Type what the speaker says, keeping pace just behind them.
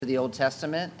the Old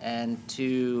Testament and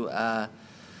to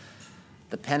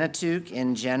the Pentateuch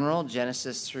in general,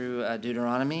 Genesis through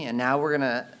Deuteronomy. And now we're going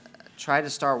to try to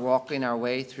start walking our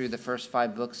way through the first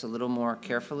 5 books a little more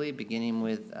carefully, beginning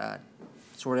with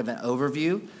sort of an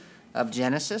overview of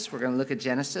Genesis. We're going to look at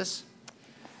Genesis.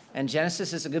 And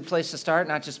Genesis is a good place to start,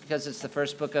 not just because it's the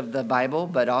first book of the Bible,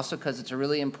 but also because it's a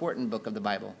really important book of the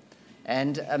Bible.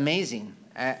 And amazing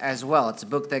as well. It's a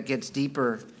book that gets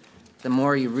deeper the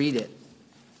more you read it.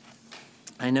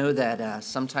 I know that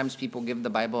sometimes people give the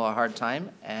Bible a hard time,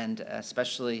 and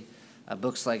especially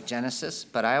books like Genesis,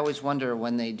 but I always wonder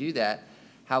when they do that,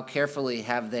 how carefully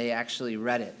have they actually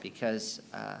read it? Because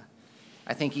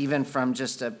I think even from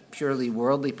just a purely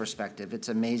worldly perspective, it's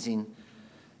amazing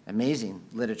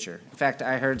literature. In fact,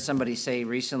 I heard somebody say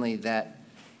recently that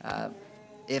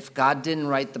if God didn't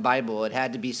write the Bible, it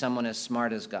had to be someone as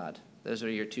smart as God. Those are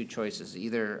your 2 choices,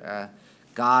 either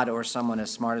God or someone as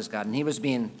smart as God. And he was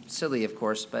being silly, of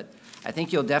course, but I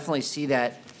think you'll definitely see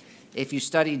that if you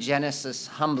study Genesis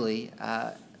humbly,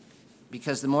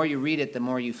 because the more you read it, the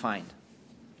more you find.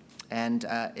 And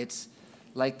it's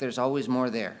like there's always more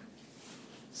there.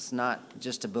 It's not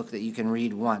just a book that you can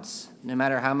read once. No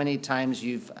matter how many times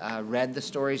you've read the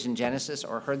stories in Genesis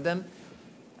or heard them,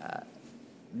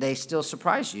 they still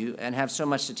surprise you and have so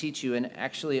much to teach you, and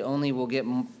actually only will get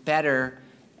better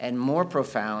and more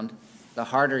profound the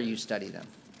harder you study them.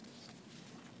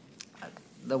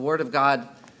 The Word of God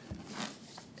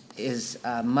is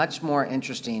much more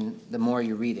interesting the more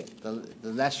you read it.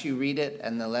 The less you read it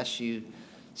and the less you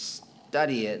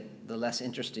study it, the less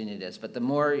interesting it is. But the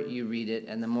more you read it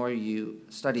and the more you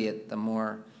study it, the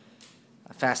more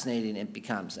fascinating it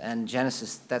becomes. And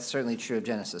Genesis, that's certainly true of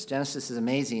Genesis. Genesis is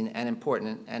amazing and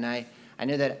important, and I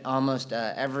know that almost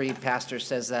every pastor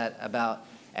says that about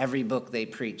every book they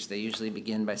preach. They usually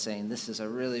begin by saying, this is a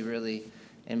really, really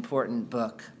important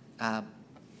book,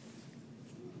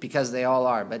 because they all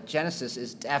are. But Genesis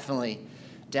is definitely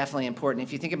important.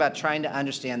 If you think about trying to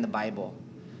understand the Bible,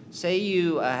 say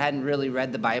you hadn't really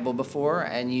read the Bible before,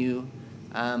 and you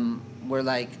were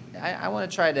like, I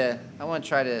want to try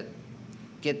to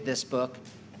get this book,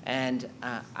 and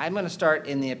I'm going to start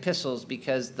in the epistles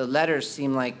because the letters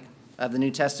of the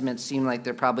New Testament seem like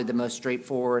they're probably the most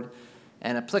straightforward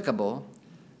and applicable.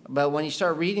 But when you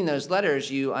start reading those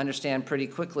letters, you understand pretty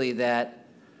quickly that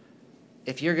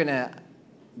if you're going to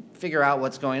figure out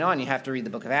what's going on, you have to read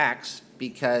the book of Acts,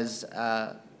 because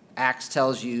Acts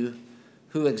tells you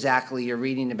who exactly you're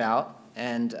reading about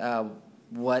and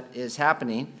what is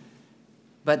happening.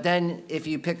 But then if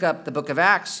you pick up the book of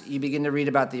Acts, you begin to read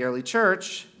about the early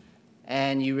church,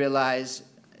 and you realize,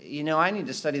 I need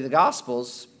to study the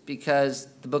Gospels, because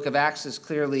the book of Acts is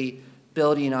clearly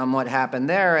building on what happened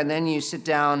there. And then you sit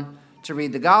down to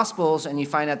read the Gospels, and you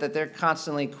find out that they're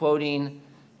constantly quoting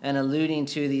and alluding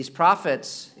to these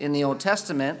prophets in the Old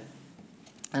Testament.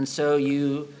 And so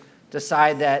you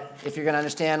decide that if you're going to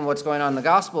understand what's going on in the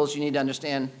Gospels, you need to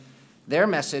understand their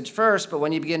message first. But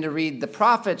when you begin to read the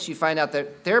prophets, you find out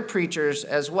that they're preachers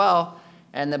as well,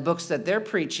 and the books that they're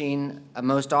preaching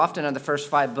most often are the first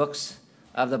 5 books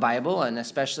of the Bible, and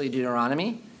especially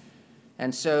Deuteronomy.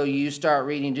 And so you start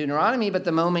reading Deuteronomy, but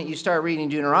the moment you start reading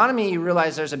Deuteronomy, you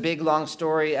realize there's a big, long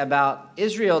story about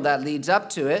Israel that leads up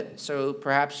to it. So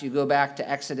perhaps you go back to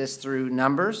Exodus through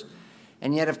Numbers.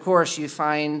 And yet, of course, you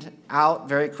find out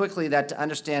very quickly that to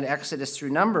understand Exodus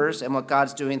through Numbers and what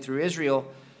God's doing through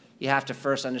Israel, you have to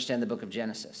first understand the book of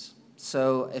Genesis.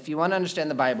 So if you want to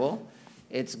understand the Bible,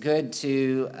 it's good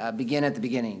to begin at the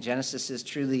beginning. Genesis is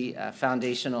truly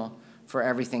foundational for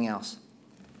everything else.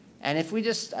 And if we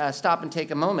just stop and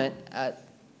take a moment,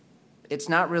 it's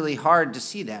not really hard to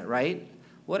see that, right?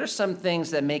 What are some things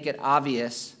that make it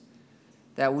obvious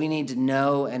that we need to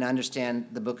know and understand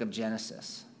the book of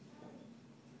Genesis?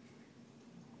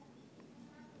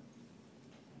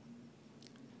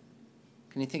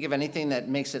 Can you think of anything that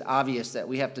makes it obvious that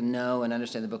we have to know and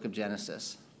understand the book of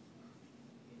Genesis?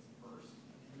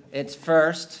 It's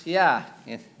first, yeah.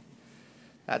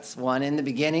 That's one in the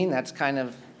beginning. That's kind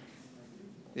of...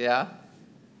 Yeah.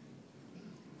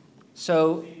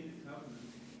 So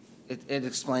it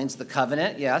explains the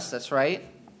covenant. Yes, that's right.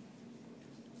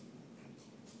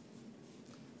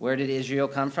 Where did Israel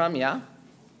come from? Yeah.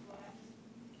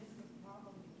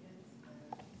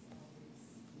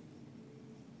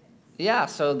 Yeah,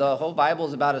 so the whole Bible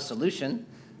is about a solution,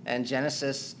 and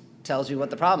Genesis tells you what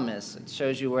the problem is. It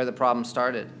shows you where the problem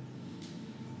started.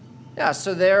 Yeah,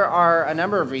 so there are a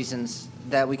number of reasons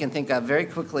that we can think of very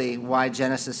quickly why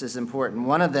Genesis is important.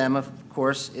 One of them, of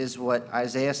course, is what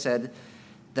Isaiah said,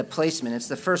 the placement. It's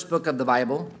the first book of the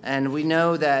Bible, and we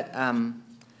know that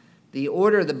the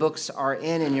order the books are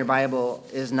in your Bible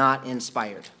is not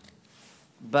inspired.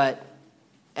 But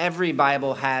every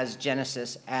Bible has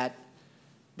Genesis at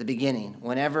the beginning.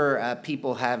 Whenever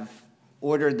people have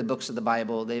ordered the books of the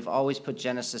Bible, they've always put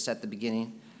Genesis at the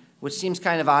beginning, which seems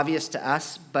kind of obvious to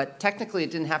us, but technically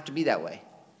it didn't have to be that way,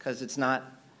 because it's not,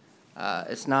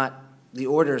 the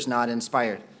order is not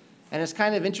inspired. And it's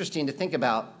kind of interesting to think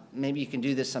about. Maybe you can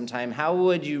do this sometime. How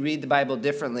would you read the Bible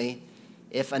differently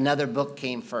if another book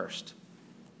came first?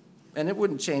 And it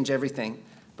wouldn't change everything,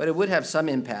 but it would have some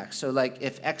impact. So like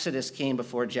if Exodus came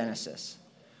before Genesis,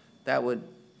 that would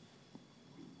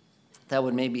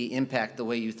maybe impact the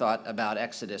way you thought about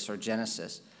Exodus or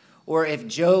Genesis. Or if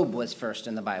Job was first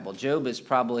in the Bible. Job is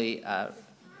probably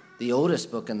the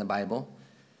oldest book in the Bible.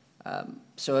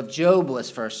 So if Job was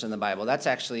first in the Bible, that's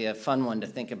actually a fun one to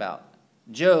think about.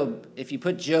 Job, if you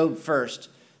put Job first,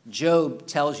 Job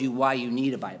tells you why you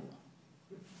need a Bible.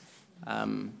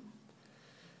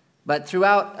 But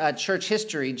throughout church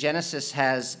history, Genesis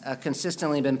has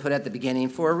consistently been put at the beginning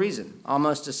for a reason,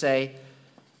 almost to say,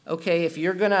 okay, if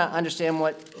you're going to understand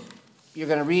what you're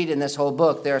going to read in this whole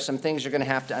book, there are some things you're going to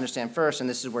have to understand first, and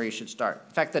this is where you should start.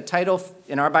 In fact, the title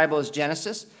in our Bible is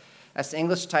Genesis. That's the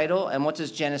English title. And what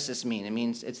does Genesis mean? It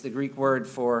means it's the Greek word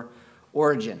for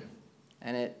origin.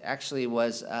 And it actually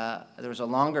was, there was a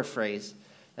longer phrase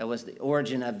that was the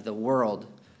origin of the world.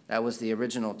 That was the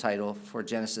original title for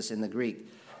Genesis in the Greek.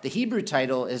 The Hebrew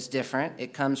title is different.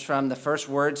 It comes from the first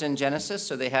words in Genesis.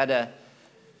 So they had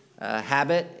a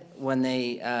habit when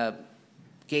they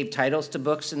gave titles to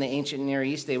books in the ancient Near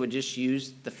East, they would just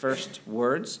use the first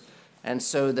words. And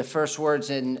so the first words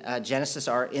in Genesis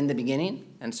are in the beginning.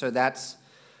 And so that's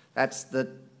the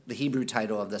Hebrew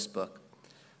title of this book.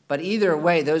 But either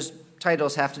way, those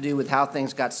titles have to do with how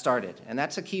things got started. And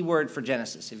that's a key word for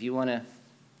Genesis. If you want to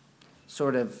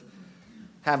sort of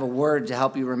have a word to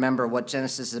help you remember what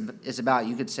Genesis is about,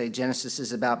 you could say Genesis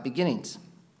is about beginnings.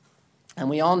 And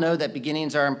we all know that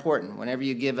beginnings are important. Whenever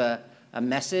you give a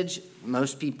message,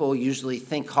 most people usually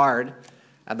think hard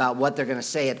about what they're going to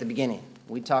say at the beginning.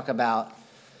 We talk about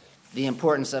the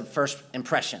importance of first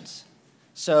impressions.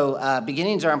 So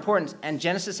beginnings are important, and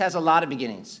Genesis has a lot of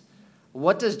beginnings.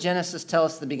 What does Genesis tell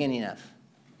us the beginning of?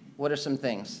 What are some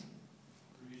things?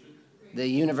 The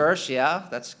universe, yeah,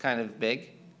 that's kind of big.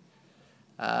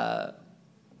 What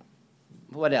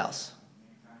else?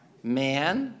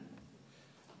 Man.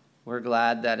 We're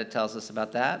glad that it tells us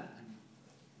about that.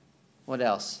 What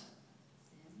else?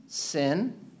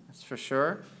 Sin, that's for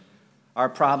sure. Our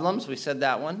problems, we said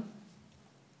that one.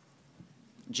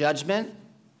 Judgment.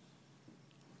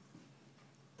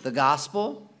 The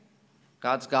gospel,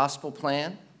 God's gospel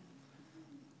plan.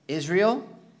 Israel.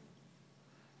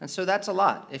 And so that's a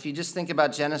lot. If you just think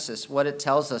about Genesis, what it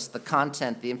tells us, the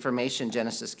content, the information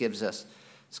Genesis gives us,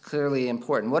 it's clearly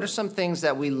important. What are some things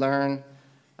that we learn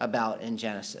about in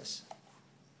Genesis?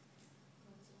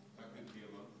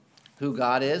 Who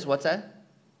God is. What's that?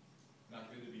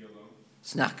 Not good to be alone.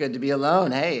 It's not good to be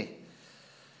alone. Hey.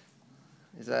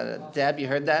 Is that Deb, you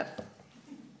heard that?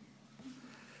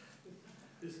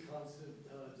 This constant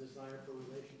desire for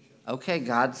relationship. Okay,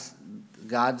 God's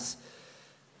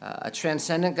a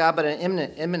transcendent God, but an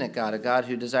immanent God, a God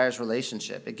who desires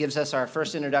relationship. It gives us our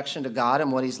first introduction to God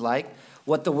and what he's like,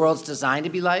 what the world's designed to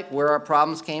be like, where our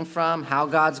problems came from, how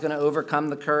God's going to overcome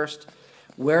the cursed,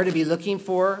 where to be looking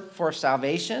for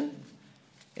salvation.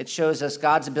 It shows us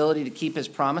God's ability to keep his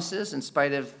promises in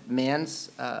spite of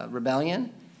man's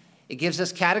rebellion. It gives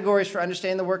us categories for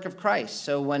understanding the work of Christ.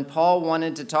 So when Paul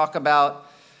wanted to talk about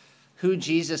who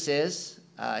Jesus is,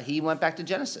 he went back to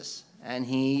Genesis. And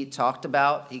he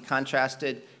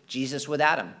contrasted Jesus with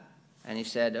Adam. And he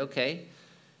said, okay,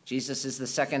 Jesus is the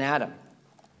second Adam.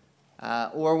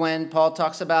 Or when Paul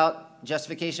talks about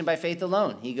justification by faith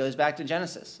alone, he goes back to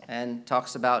Genesis and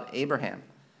talks about Abraham.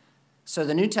 So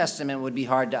the New Testament would be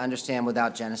hard to understand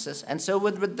without Genesis, and so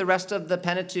would the rest of the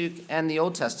Pentateuch and the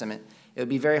Old Testament. It would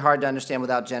be very hard to understand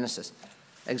without Genesis.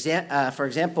 For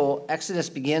example, Exodus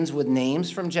begins with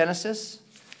names from Genesis,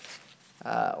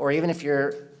 or even if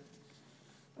you're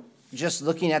just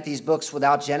looking at these books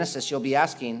without Genesis, you'll be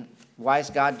asking, why is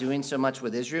God doing so much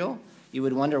with Israel? You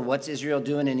would wonder, what's Israel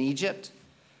doing in Egypt?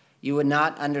 You would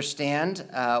not understand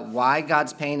why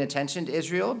God's paying attention to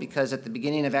Israel, because at the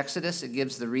beginning of Exodus, it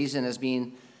gives the reason as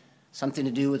being something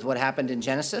to do with what happened in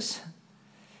Genesis.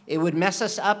 It would mess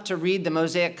us up to read the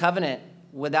Mosaic covenant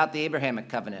without the Abrahamic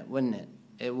covenant, wouldn't it?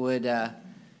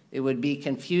 It would be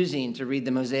confusing to read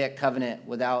the Mosaic covenant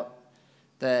without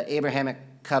the Abrahamic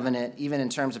covenant, even in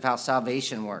terms of how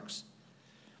salvation works.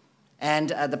 And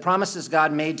the promises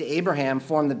God made to Abraham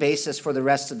form the basis for the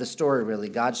rest of the story, really.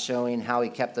 God's showing how he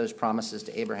kept those promises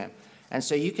to Abraham. And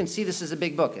so you can see this is a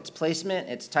big book. Its placement,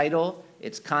 its title,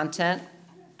 its content.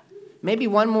 Maybe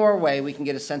one more way we can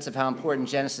get a sense of how important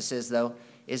Genesis is, though,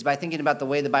 is by thinking about the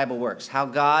way the Bible works, how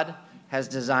God has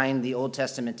designed the Old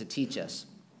Testament to teach us.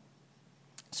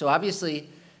 So obviously,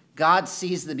 God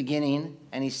sees the beginning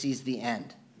and he sees the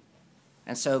end.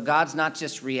 And so God's not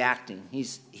just reacting.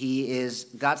 He is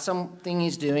got something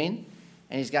he's doing,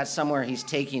 and he's got somewhere he's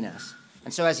taking us.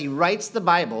 And so as he writes the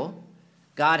Bible,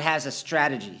 God has a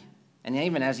strategy. And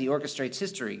even as he orchestrates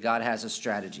history, God has a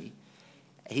strategy.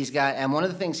 And one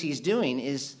of the things he's doing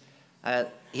is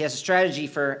he has a strategy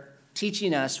for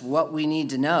teaching us what we need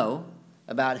to know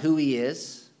about who he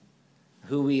is,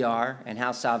 who we are, and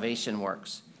how salvation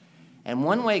works. And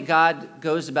one way God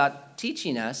goes about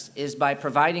teaching us is by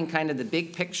providing kind of the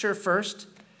big picture first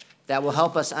that will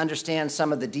help us understand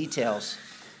some of the details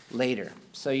later.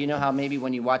 So you know how maybe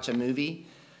when you watch a movie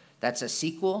that's a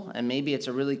sequel and maybe it's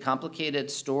a really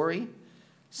complicated story,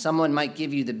 someone might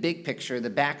give you the big picture, the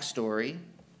backstory,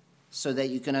 so that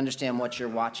you can understand what you're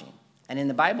watching. And in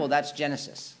the Bible, that's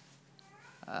Genesis.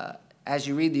 As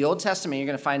you read the Old Testament, you're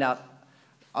going to find out,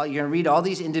 you're going to read all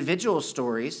these individual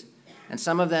stories, and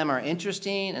some of them are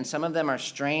interesting, and some of them are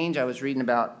strange. I was reading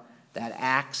about that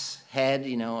axe head,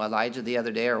 Elijah the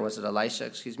other day, or was it Elisha,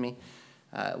 excuse me,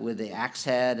 with the axe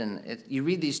head. And you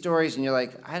read these stories, and you're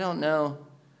like, I don't know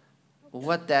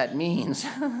what that means.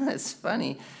 It's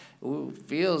funny.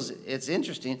 It's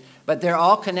interesting. But they're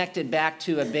all connected back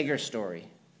to a bigger story.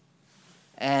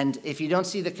 And if you don't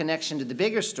see the connection to the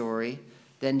bigger story,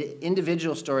 then the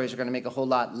individual stories are going to make a whole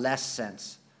lot less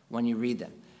sense when you read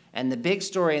them. And the big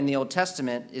story in the Old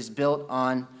Testament is built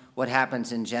on what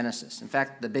happens in Genesis. In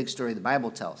fact, the big story the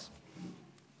Bible tells.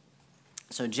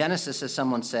 So Genesis, as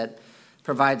someone said,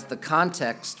 provides the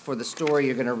context for the story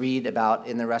you're going to read about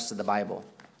in the rest of the Bible.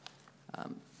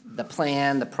 The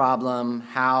plan, the problem,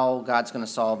 how God's going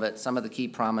to solve it, some of the key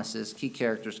promises, key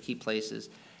characters, key places,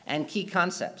 and key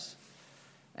concepts.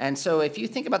 And so if you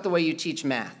think about the way you teach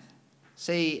math,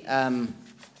 say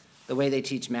the way they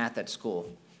teach math at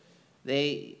school,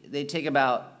 they take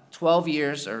about 12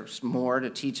 years or more to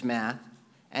teach math,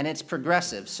 and it's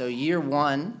progressive. So year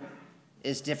 1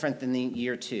 is different than the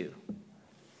year 2,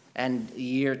 and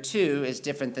year 2 is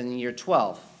different than year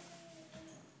 12.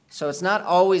 So it's not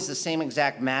always the same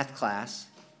exact math class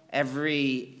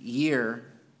every year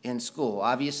in school.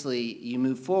 Obviously, you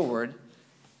move forward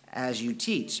as you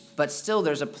teach, but still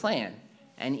there's a plan.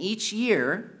 And each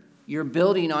year, you're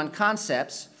building on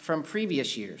concepts from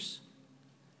previous years.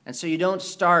 And so you don't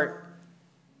start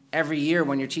every year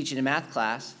when you're teaching a math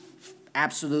class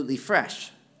absolutely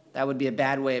fresh. That would be a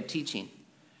bad way of teaching.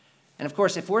 And of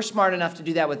course, if we're smart enough to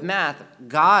do that with math,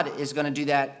 God is going to do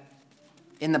that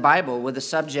in the Bible with a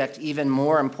subject even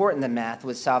more important than math,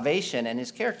 with salvation and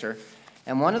his character.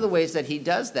 And one of the ways that he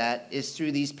does that is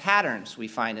through these patterns we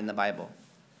find in the Bible.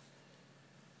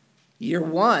 Year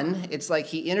 1, it's like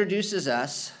he introduces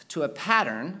us to a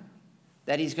pattern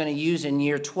that he's going to use in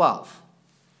year 12.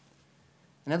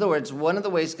 In other words, one of the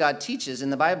ways God teaches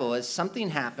in the Bible is something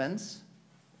happens,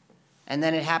 and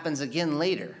then it happens again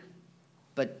later,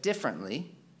 but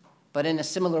differently, but in a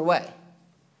similar way.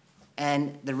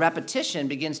 And the repetition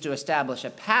begins to establish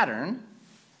a pattern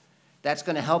that's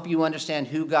going to help you understand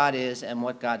who God is and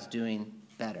what God's doing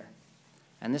better.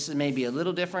 And this is maybe a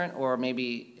little different, or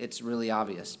maybe it's really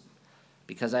obvious,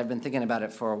 because I've been thinking about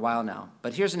it for a while now.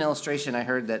 But here's an illustration I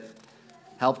heard that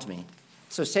helped me.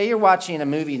 So say you're watching a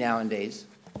movie nowadays.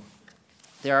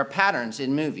 There are patterns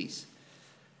in movies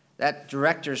that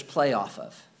directors play off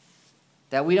of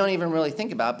that we don't even really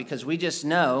think about because we just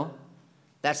know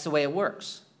that's the way it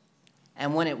works.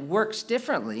 And when it works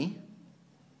differently,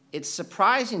 it's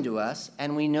surprising to us,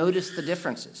 and we notice the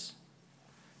differences.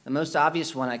 The most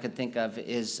obvious one I could think of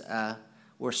is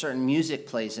where certain music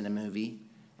plays in a movie,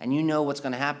 and you know what's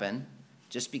going to happen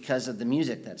just because of the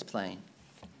music that's playing.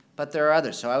 But there are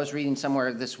others. So I was reading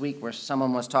somewhere this week where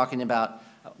someone was talking about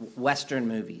Western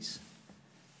movies.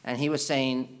 And he was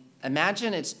saying,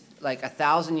 imagine it's like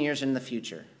 1,000 years in the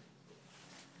future.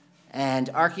 And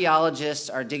archaeologists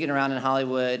are digging around in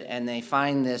Hollywood, and they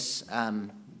find this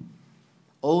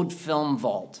old film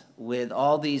vault with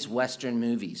all these Western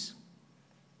movies.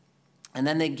 And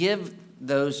then they give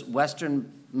those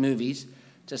Western movies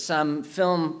to some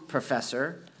film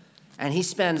professor, and he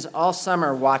spends all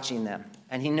summer watching them,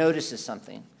 and he notices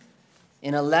something.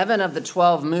 In 11 of the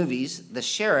 12 movies, the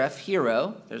sheriff,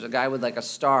 hero, there's a guy with like a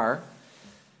star,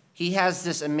 he has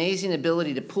this amazing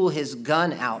ability to pull his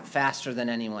gun out faster than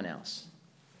anyone else.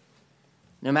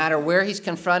 No matter where he's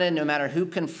confronted, no matter who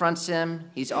confronts him,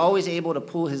 he's always able to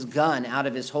pull his gun out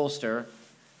of his holster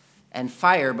and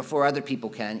fire before other people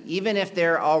can, even if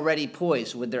they're already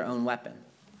poised with their own weapon.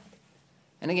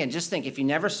 And again, just think, if you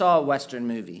never saw a Western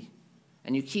movie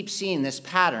and you keep seeing this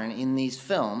pattern in these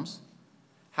films,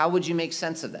 how would you make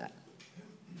sense of that?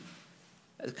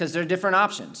 Because there are different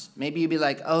options. Maybe you'd be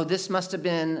like, oh, this must have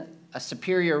been a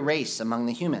superior race among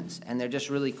the humans, and they're just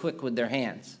really quick with their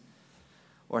hands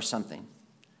or something.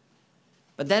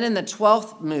 But then in the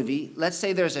 12th movie, let's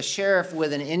say there's a sheriff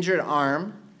with an injured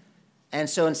arm, and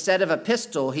so instead of a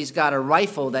pistol, he's got a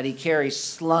rifle that he carries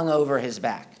slung over his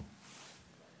back.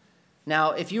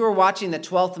 Now, if you were watching the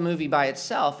 12th movie by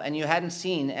itself and you hadn't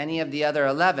seen any of the other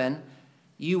 11,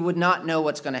 you would not know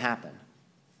what's going to happen.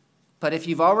 But if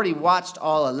you've already watched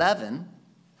all 11,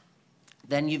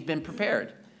 then you've been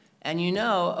prepared. And you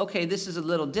know, okay, this is a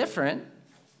little different,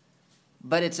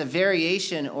 but it's a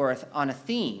variation or on a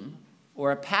theme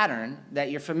or a pattern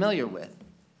that you're familiar with.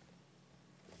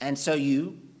 And so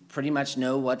you pretty much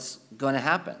know what's going to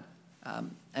happen.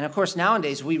 And of course,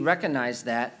 nowadays, we recognize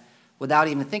that without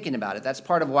even thinking about it. That's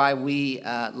part of why we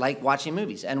like watching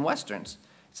movies and Westerns.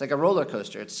 It's like a roller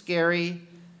coaster. It's scary,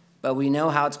 but we know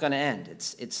how it's going to end.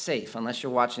 It's safe, unless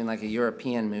you're watching like a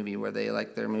European movie where they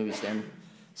like their movies to end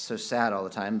so sad all the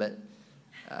time. But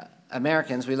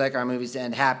Americans, we like our movies to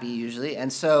end happy usually.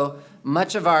 And so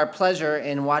much of our pleasure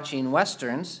in watching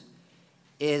Westerns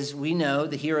is we know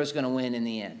the hero's going to win in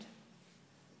the end.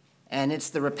 And it's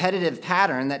the repetitive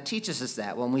pattern that teaches us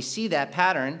that. When we see that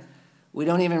pattern, we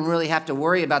don't even really have to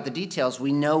worry about the details.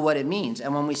 We know what it means.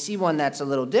 And when we see one that's a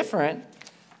little different,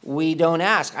 we don't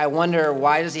ask, I wonder,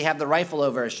 why does he have the rifle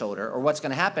over his shoulder, or what's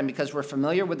going to happen, because we're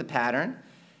familiar with the pattern.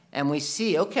 And we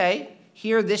see, okay,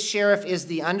 here this sheriff is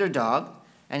the underdog,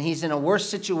 and he's in a worse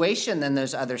situation than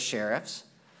those other sheriffs,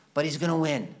 but he's going to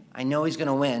win. I know he's going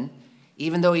to win,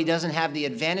 even though he doesn't have the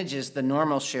advantages the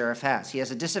normal sheriff has. He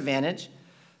has a disadvantage,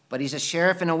 but he's a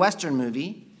sheriff in a Western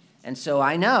movie, and so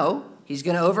I know he's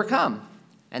going to overcome.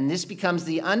 And this becomes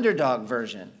the underdog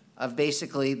version of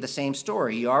basically the same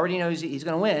story. You already know he's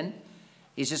going to win.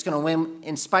 He's just going to win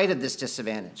in spite of this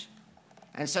disadvantage.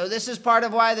 And so this is part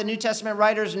of why the New Testament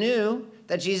writers knew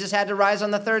that Jesus had to rise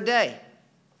on the third day.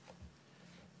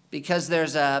 Because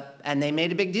and they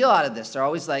made a big deal out of this. They're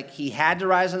always like, he had to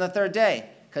rise on the third day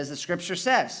because the scripture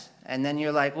says. And then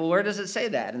you're like, well, where does it say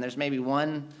that? And there's maybe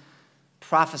one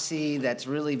prophecy that's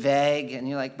really vague, and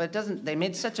you're like, but they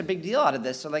made such a big deal out of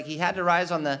this. So like, he had to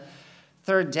rise on the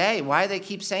third day. Why do they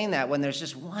keep saying that when there's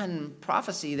just one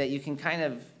prophecy that you can kind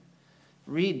of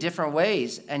read different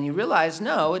ways? And you realize,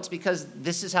 no, it's because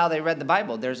this is how they read the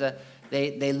Bible.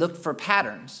 They looked for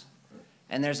patterns.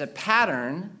 And there's a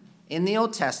pattern in the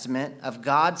Old Testament of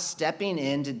God stepping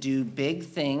in to do big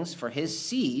things for his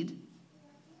seed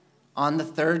on the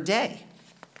third day.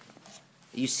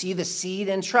 You see the seed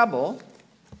in trouble,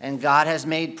 and God has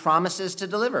made promises to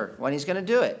deliver when he's going to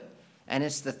do it. And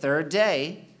it's the third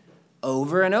day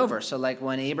over and over. So like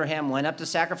when Abraham went up to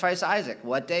sacrifice Isaac,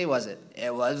 what day was it?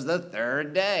 It was the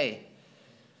third day.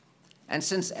 And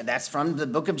since that's from the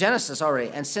book of Genesis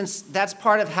already, and since that's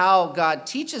part of how God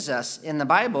teaches us in the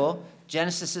Bible,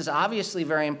 Genesis is obviously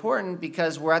very important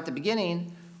because we're at the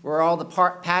beginning where all the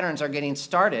patterns are getting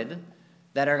started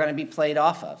that are going to be played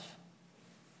off of.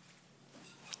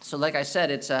 So like I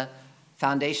said, it's a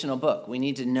foundational book. We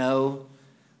need to know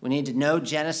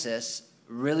Genesis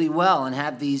really well and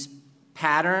have these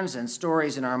patterns and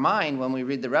stories in our mind when we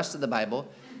read the rest of the Bible,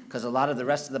 because a lot of the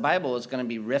rest of the Bible is going to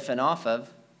be riffing off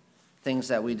of things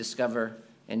that we discover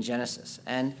in Genesis.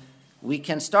 And we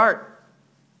can start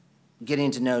getting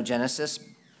to know Genesis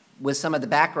with some of the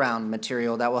background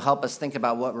material that will help us think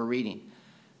about what we're reading.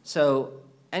 So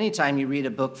anytime you read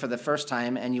a book for the first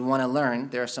time and you want to learn,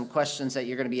 there are some questions that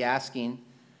you're going to be asking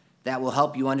that will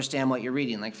help you understand what you're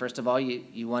reading. Like, first of all,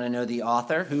 you want to know the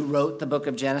author who wrote the book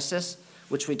of Genesis,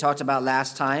 which we talked about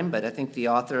last time, but I think the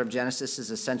author of Genesis is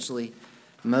essentially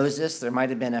Moses. There might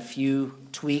have been a few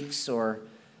tweaks or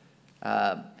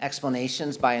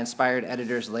explanations by inspired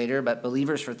editors later, but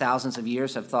believers for thousands of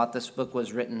years have thought this book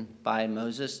was written by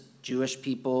Moses, Jewish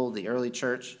people, the early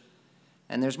church.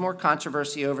 And there's more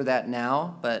controversy over that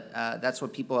now, but that's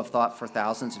what people have thought for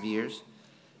thousands of years.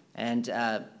 And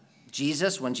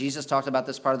when Jesus talked about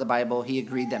this part of the Bible, he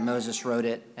agreed that Moses wrote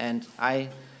it. And I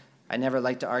never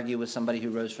like to argue with somebody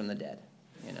who rose from the dead.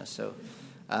 So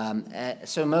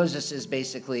Moses is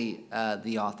basically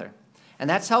the author. And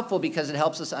that's helpful because it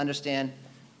helps us understand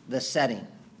the setting.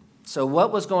 So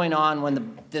what was going on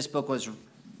when this book was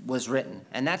written?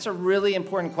 And that's a really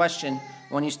important question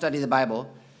when you study the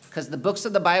Bible, because the books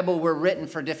of the Bible were written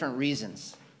for different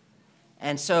reasons.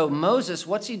 And so Moses,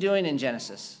 what's he doing in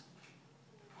Genesis?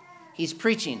 He's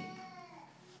preaching.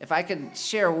 If I could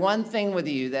share one thing with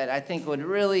you that I think would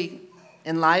really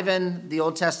enliven the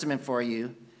Old Testament for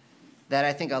you, that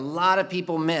I think a lot of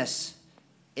people miss,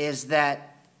 is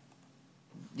that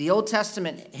the Old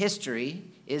Testament history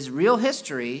is real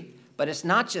history, but it's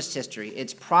not just history.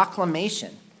 It's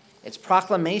proclamation. It's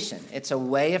proclamation. It's a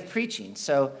way of preaching.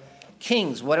 So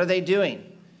kings, what are they doing?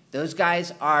 Those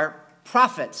guys are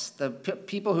prophets. The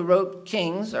people who wrote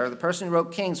Kings, or the person who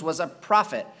wrote Kings, was a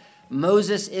prophet.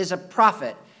 Moses is a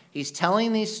prophet. He's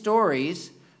telling these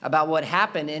stories about what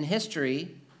happened in history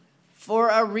for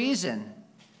a reason.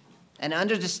 And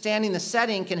understanding the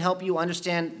setting can help you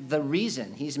understand the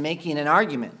reason. He's making an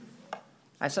argument.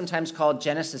 I sometimes call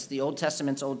Genesis the Old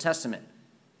Testament's Old Testament,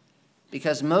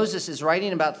 because Moses is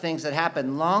writing about things that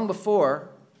happened long before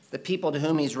the people to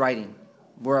whom he's writing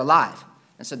were alive.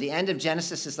 And so the end of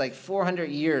Genesis is like 400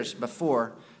 years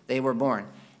before they were born.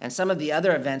 And some of the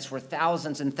other events were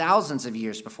thousands and thousands of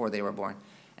years before they were born.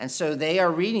 And so they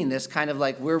are reading this kind of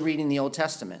like we're reading the Old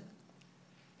Testament.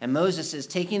 And Moses is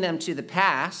taking them to the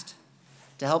past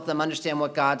to help them understand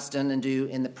what God's done and do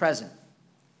in the present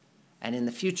and in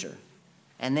the future.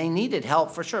 And they needed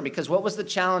help for sure, because what was the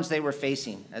challenge they were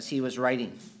facing as he was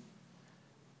writing?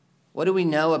 What do we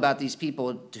know about these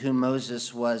people to whom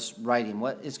Moses was writing?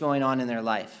 What is going on in their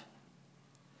life?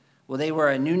 Well, they were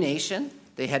a new nation.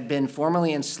 They had been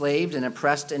formerly enslaved and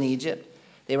oppressed in Egypt.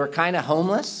 They were kind of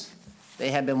homeless.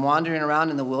 They had been wandering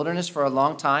around in the wilderness for a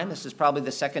long time. This is probably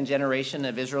the second generation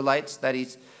of Israelites that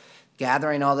he's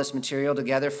gathering all this material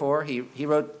together for. He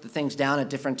wrote the things down at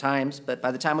different times, but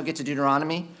by the time we get to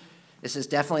Deuteronomy, this is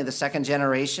definitely the second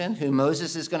generation who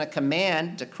Moses is going to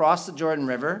command to cross the Jordan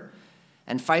River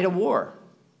and fight a war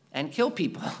and kill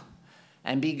people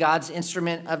and be God's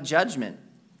instrument of judgment.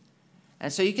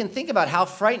 And so you can think about how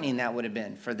frightening that would have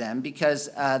been for them, because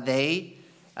they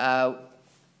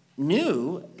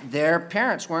knew their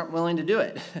parents weren't willing to do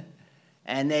it.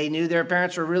 And they knew their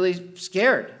parents were really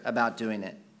scared about doing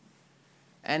it.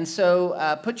 And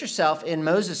so put yourself in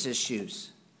Moses' shoes,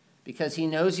 because he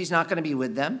knows he's not going to be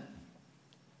with them.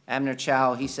 Abner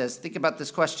Chau, he says, think about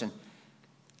this question.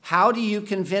 How do you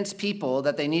convince people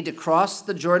that they need to cross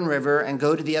the Jordan River and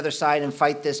go to the other side and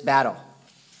fight this battle?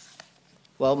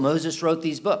 Well, Moses wrote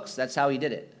these books. That's how he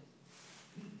did it.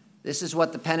 This is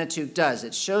what the Pentateuch does.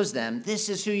 It shows them this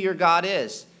is who your God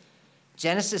is.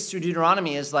 Genesis through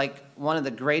Deuteronomy is like one of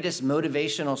the greatest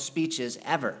motivational speeches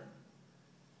ever.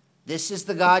 This is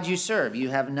the God you serve. You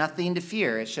have nothing to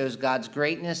fear. It shows God's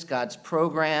greatness, God's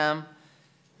program,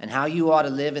 and how you ought to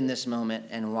live in this moment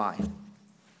and why.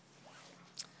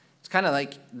 It's kind of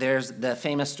like there's the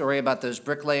famous story about those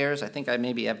bricklayers. I think I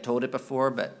maybe have told it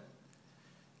before, but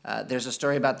there's a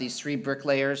story about these three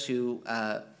bricklayers who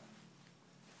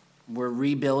were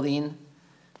rebuilding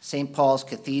St. Paul's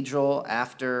Cathedral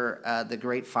after the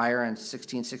Great Fire in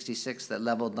 1666 that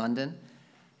leveled London.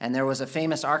 And there was a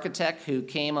famous architect who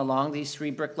came along these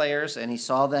three bricklayers, and he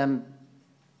saw them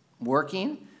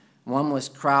working. One was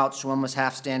crouched, one was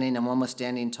half standing, and one was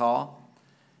standing tall.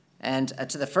 And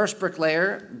to the first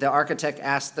bricklayer, the architect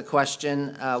asked the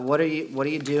question, what are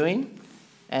you doing?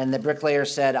 And the bricklayer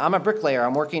said, I'm a bricklayer.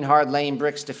 I'm working hard laying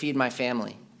bricks to feed my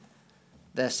family.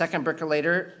 The second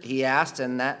bricklayer, he asked,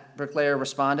 and that bricklayer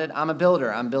responded, I'm a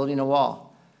builder. I'm building a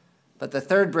wall. But the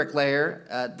third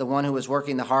bricklayer, the one who was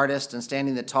working the hardest and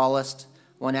standing the tallest,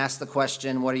 when asked the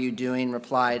question, what are you doing,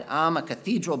 replied, I'm a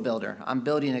cathedral builder. I'm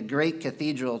building a great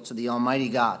cathedral to the Almighty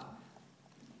God.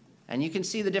 And you can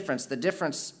see the difference. The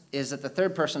difference is that the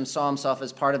third person saw himself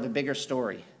as part of a bigger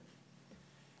story.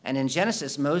 And in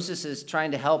Genesis, Moses is trying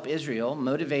to help Israel,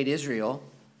 motivate Israel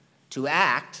to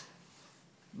act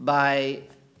by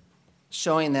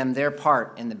showing them their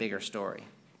part in the bigger story,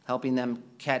 helping them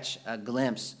catch a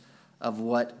glimpse of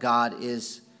what God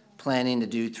is planning to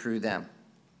do through them.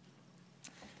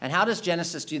 And how does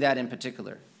Genesis do that in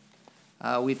particular?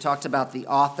 We've talked about the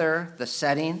author, the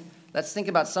setting. Let's think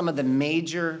about some of the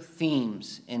major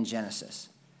themes in Genesis.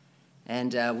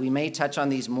 And we may touch on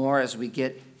these more as we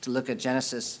get to look at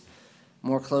Genesis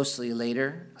more closely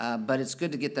later, but it's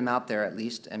good to get them out there at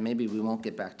least, and maybe we won't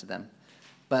get back to them.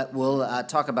 But we'll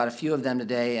talk about a few of them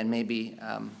today, and maybe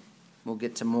we'll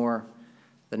get to more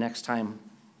the next time.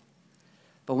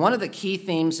 But one of the key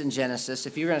themes in Genesis,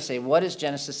 if you're going to say, what is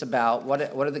Genesis about? What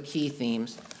are the key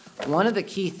themes? One of the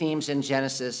key themes in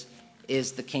Genesis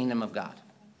is the kingdom of God.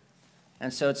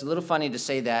 And so it's a little funny to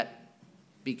say that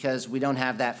because we don't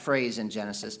have that phrase in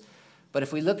Genesis. But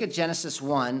if we look at Genesis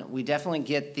 1, we definitely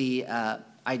get the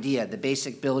idea, the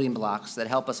basic building blocks that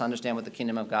help us understand what the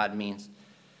kingdom of God means.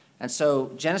 And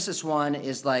so Genesis 1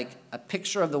 is like a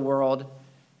picture of the world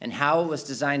and how it was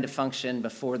designed to function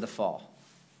before the fall.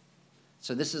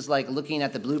 So this is like looking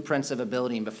at the blueprints of a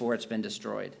building before it's been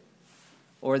destroyed.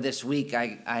 Or this week,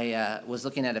 I was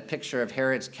looking at a picture of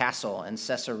Herod's castle in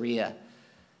Caesarea,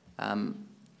 and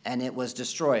it was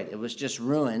destroyed. It was just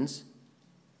ruins.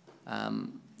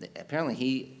 Apparently,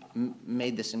 he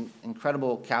made this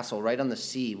incredible castle right on the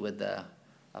sea with a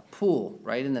pool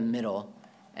right in the middle,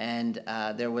 and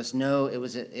there was no. It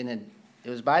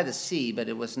was by the sea, but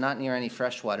it was not near any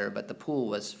fresh water. But the pool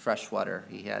was fresh water.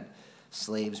 He had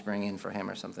slaves bring in for him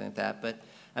or something like that. But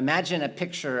imagine a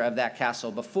picture of that castle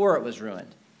before it was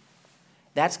ruined.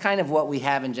 That's kind of what we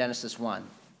have in Genesis 1,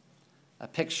 a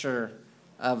picture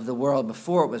of the world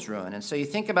before it was ruined. And so you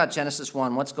think about Genesis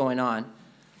 1, what's going on?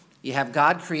 You have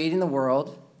God creating the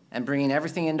world and bringing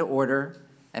everything into order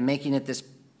and making it this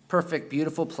perfect,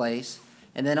 beautiful place.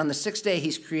 And then on the sixth day,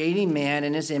 he's creating man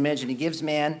in his image, and he gives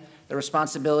man the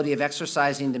responsibility of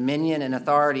exercising dominion and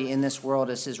authority in this world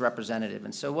as his representative.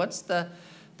 And so what's the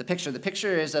picture? The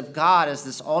picture is of God as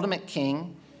this ultimate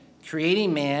king,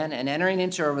 creating man and entering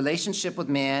into a relationship with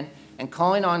man and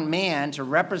calling on man to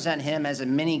represent him as a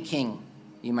mini king,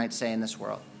 you might say, in this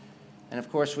world. And of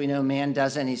course, we know man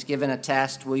doesn't. He's given a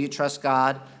test. Will you trust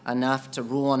God enough to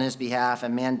rule on his behalf?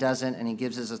 And man doesn't, and he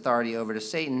gives his authority over to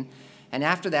Satan. And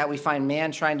after that, we find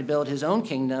man trying to build his own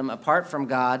kingdom apart from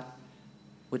God,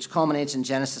 which culminates in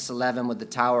Genesis 11 with the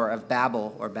Tower of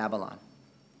Babel or Babylon.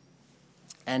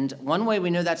 And one way we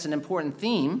know that's an important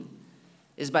theme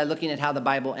is by looking at how the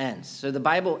Bible ends. So the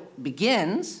Bible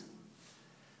begins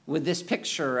with this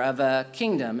picture of a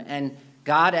kingdom, and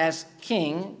God as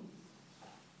king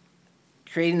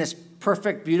creating this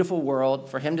perfect, beautiful world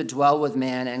for him to dwell with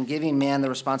man and giving man the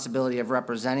responsibility of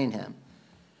representing him.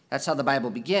 That's how the Bible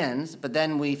begins, but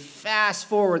then we fast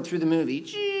forward through the movie,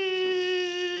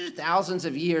 thousands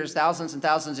of years, thousands and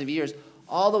thousands of years,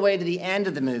 all the way to the end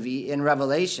of the movie in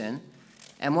Revelation.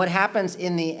 And what happens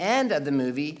in the end of the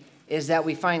movie is that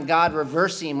we find God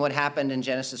reversing what happened in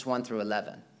Genesis 1 through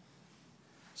 11.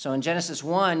 So in Genesis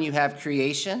 1, you have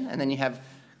creation, and then you have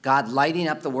God lighting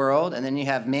up the world, and then you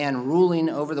have man ruling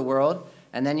over the world,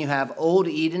 and then you have old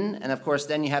Eden, and of course,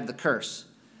 then you have the curse.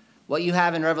 What you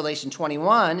have in Revelation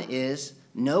 21 is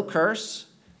no curse,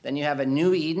 then you have a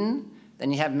new Eden,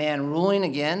 then you have man ruling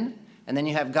again, and then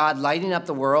you have God lighting up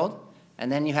the world,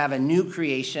 and then you have a new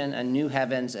creation, a new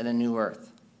heavens, and a new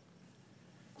earth.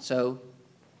 So,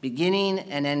 beginning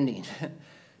and ending.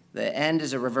 The end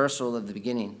is a reversal of the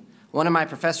beginning. One of my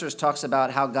professors talks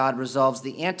about how God resolves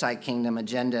the anti-kingdom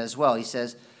agenda as well. He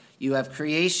says, you have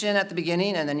creation at the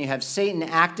beginning, and then you have Satan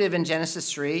active in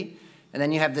Genesis 3, and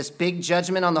then you have this big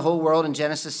judgment on the whole world in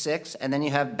Genesis 6, and then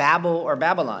you have Babel or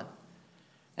Babylon.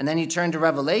 And then you turn to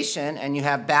Revelation, and you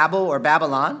have Babel or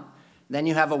Babylon. Then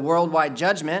you have a worldwide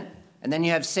judgment, and then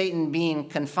you have Satan being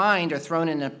confined or thrown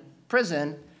in a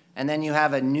prison, and then you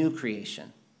have a new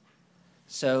creation.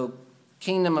 So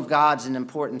kingdom of God's an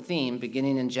important theme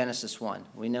beginning in Genesis 1.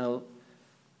 We know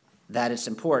that it's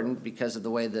important because of the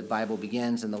way the Bible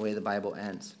begins and the way the Bible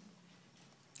ends.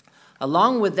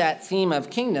 Along with that theme of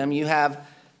kingdom, you have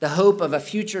the hope of a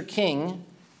future king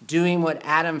doing what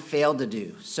Adam failed to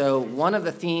do. So one of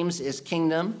the themes is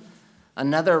kingdom.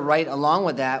 Another right along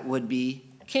with that would be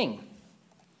king,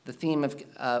 the theme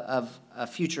of a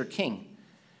future king.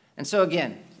 And so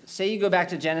again, say you go back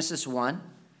to Genesis 1,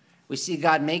 we see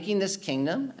God making this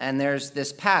kingdom, and there's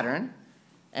this pattern,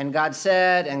 and God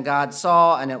said, and God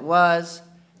saw, and it was.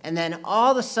 And then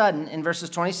all of a sudden, in verses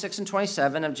 26 and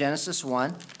 27 of Genesis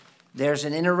 1, there's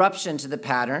an interruption to the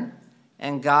pattern,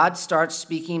 and God starts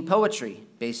speaking poetry,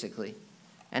 basically,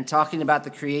 and talking about the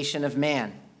creation of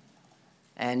man,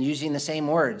 and using the same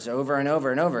words over and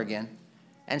over and over again.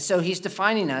 And so he's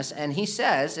defining us, and he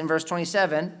says in verse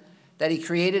 27 that he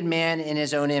created man in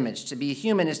his own image. To be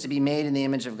human is to be made in the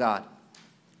image of God.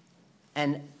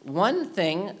 And one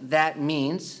thing that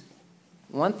means,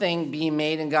 one thing being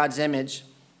made in God's image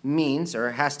means or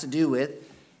has to do with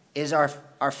is our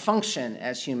function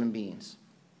as human beings.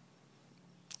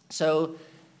 So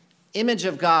image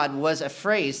of God was a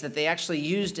phrase that they actually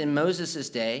used in Moses'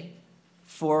 day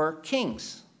for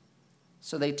kings.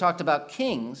 So they talked about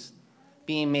kings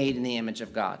being made in the image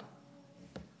of God,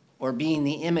 or being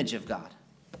the image of God.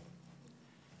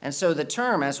 And so the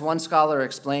term, as one scholar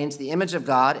explains, the image of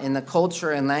God in the culture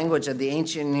and language of the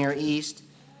ancient Near East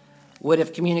would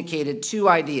have communicated two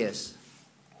ideas.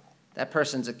 That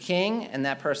person's a king, and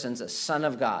that person's a son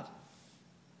of God.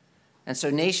 And so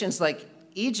nations like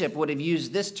Egypt would have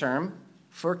used this term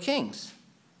for kings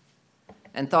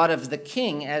and thought of the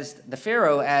king as the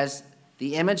Pharaoh as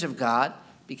the image of God,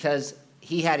 because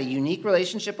he had a unique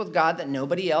relationship with God that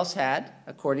nobody else had,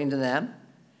 according to them.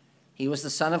 He was the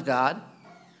Son of God,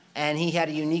 and he had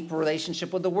a unique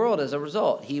relationship with the world as a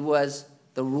result. He was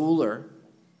the ruler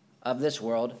of this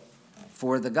world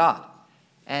for the God.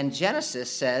 And Genesis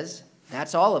says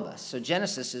that's all of us. So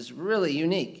Genesis is really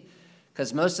unique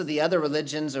because most of the other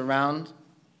religions around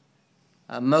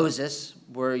Moses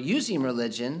were using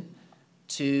religion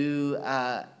to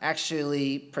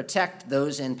actually protect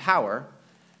those in power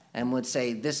and would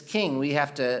say, this king, we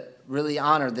have to really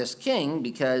honor this king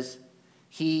because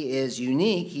he is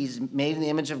unique. He's made in the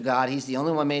image of God. He's the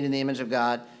only one made in the image of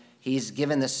God. He's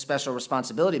given this special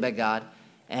responsibility by God.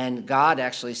 And God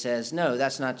actually says, no,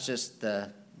 that's not just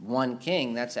the one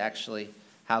king. That's actually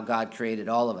how God created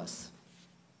all of us.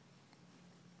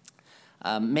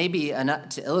 Maybe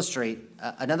to illustrate,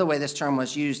 another way this term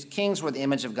was used, kings were the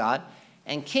image of God,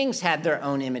 and kings had their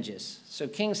own images. So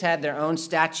kings had their own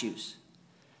statues.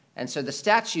 And so the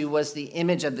statue was the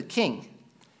image of the king.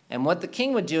 And what the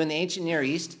king would do in the ancient Near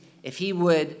East, if he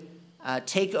would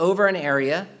take over an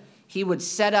area, he would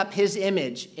set up his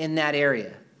image in that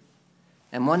area.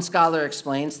 And one scholar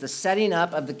explains the setting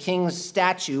up of the king's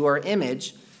statue or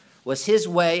image was his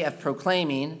way of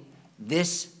proclaiming,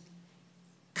 this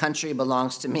country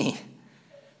belongs to me.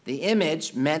 The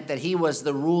image meant that he was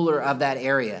the ruler of that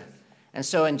area. And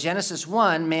so in Genesis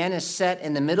 1, man is set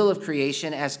in the middle of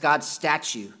creation as God's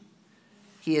statue.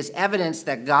 He is evidence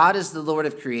that God is the Lord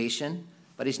of creation,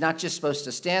 but he's not just supposed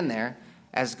to stand there.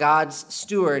 As God's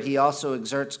steward, he also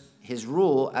exerts his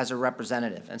rule as a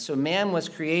representative. And so man was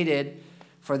created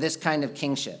for this kind of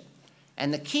kingship.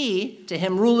 And the key to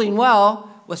him ruling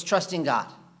well was trusting God.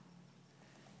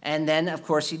 And then, of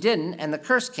course, he didn't, and the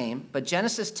curse came. But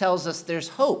Genesis tells us there's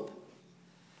hope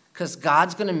because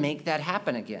God's going to make that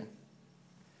happen again.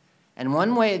 And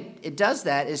one way it does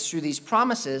that is through these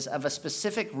promises of a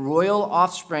specific royal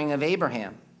offspring of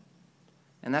Abraham.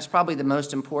 And that's probably the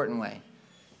most important way.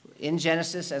 In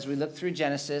Genesis, as we look through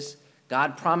Genesis,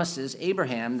 God promises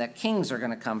Abraham that kings are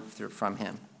going to come through from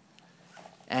him.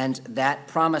 And that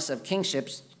promise of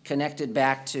kingship's connected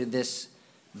back to this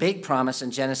big promise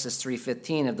in Genesis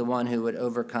 3:15 of the one who would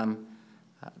overcome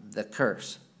the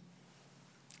curse.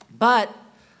 But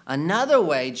another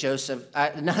way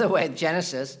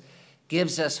Genesis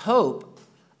gives us hope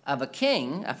of a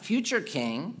king, a future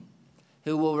king,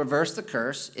 who will reverse the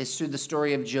curse is through the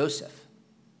story of Joseph.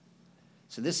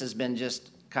 So this has been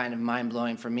just kind of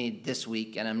mind-blowing for me this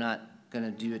week, and I'm not going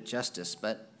to do it justice.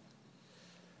 But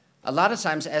a lot of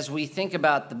times as we think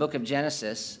about the book of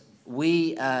Genesis,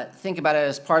 we think about it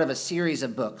as part of a series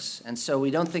of books. And so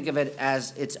we don't think of it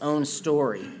as its own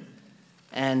story.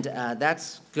 And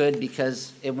that's good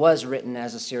because it was written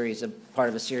as part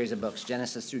of a series of books,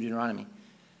 Genesis through Deuteronomy.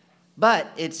 But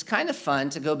it's kind of fun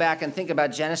to go back and think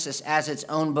about Genesis as its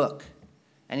own book.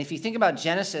 And if you think about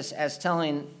Genesis as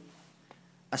telling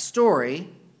a story,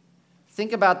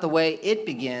 think about the way it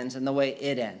begins and the way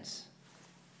it ends.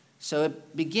 So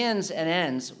it begins and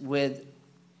ends with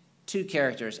two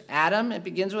characters. Adam, it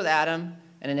begins with Adam,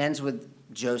 and it ends with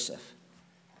Joseph.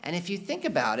 And if you think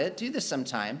about it, do this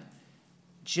sometime,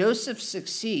 Joseph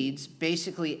succeeds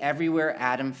basically everywhere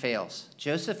Adam fails.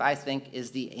 Joseph, I think,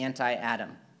 is the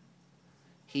anti-Adam.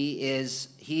 He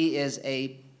is a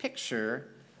picture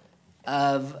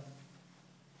of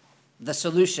the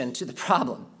solution to the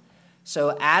problem.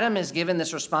 So Adam is given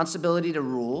this responsibility to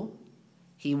rule.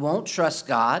 He won't trust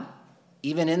God,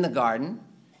 even in the garden.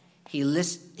 He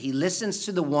listens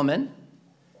to the woman,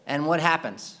 and what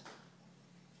happens?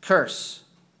 Curse.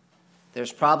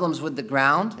 There's problems with the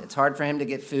ground. It's hard for him to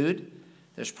get food.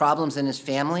 There's problems in his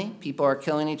family. People are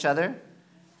killing each other.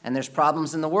 And there's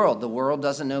problems in the world. The world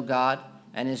doesn't know God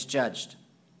and is judged.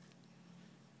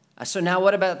 So now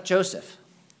what about Joseph?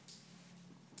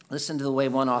 Listen to the way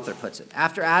one author puts it.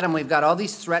 After Adam, we've got all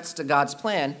these threats to God's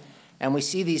plan, and we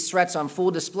see these threats on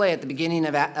full display at the beginning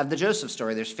of the Joseph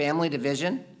story. There's family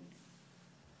division.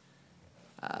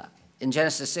 In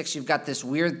Genesis 6, you've got this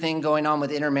weird thing going on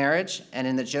with intermarriage. And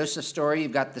in the Joseph story,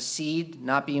 you've got the seed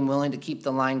not being willing to keep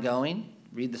the line going.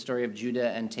 Read the story of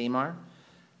Judah and Tamar.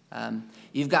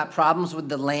 You've got problems with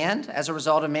the land as a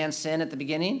result of man's sin at the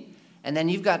beginning. And then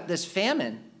you've got this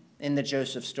famine in the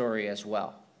Joseph story as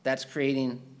well. That's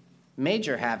creating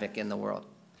major havoc in the world.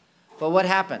 But what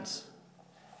happens?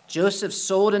 Joseph's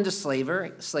sold into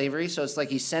slavery, so it's like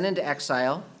he's sent into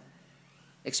exile,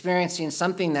 experiencing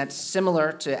something that's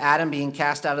similar to Adam being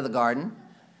cast out of the garden.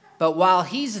 But while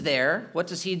he's there, what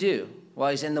does he do? While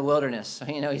he's in the wilderness,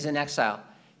 he's in exile.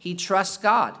 He trusts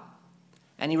God.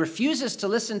 And he refuses to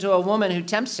listen to a woman who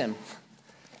tempts him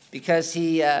because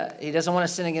he doesn't want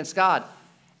to sin against God.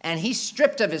 And he's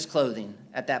stripped of his clothing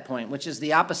at that point, which is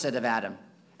the opposite of Adam.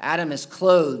 Adam is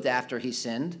clothed after he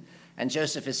sinned, and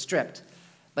Joseph is stripped.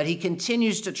 But he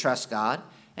continues to trust God,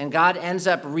 and God ends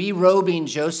up re-robing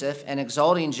Joseph and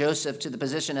exalting Joseph to the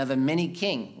position of a mini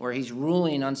king, where he's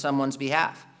ruling on someone's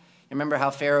behalf. Remember how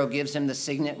Pharaoh gives him the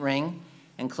signet ring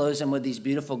and clothes him with these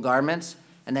beautiful garments,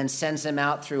 and then sends him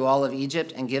out through all of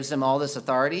Egypt and gives him all this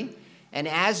authority? And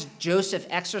as Joseph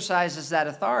exercises that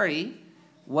authority,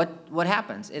 what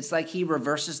happens? It's like he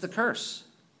reverses the curse.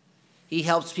 He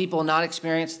helps people not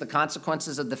experience the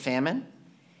consequences of the famine.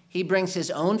 He brings his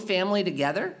own family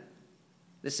together.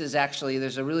 This is actually,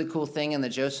 there's a really cool thing in the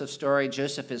Joseph story.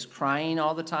 Joseph is crying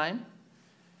all the time.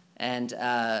 And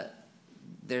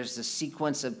there's a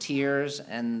sequence of tears,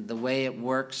 and the way it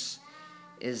works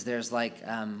is there's like,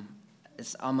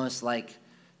 it's almost like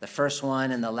the first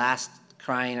one and the last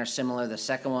crying are similar. The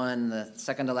second one, the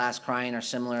second to last crying are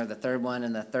similar. The third one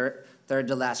and the third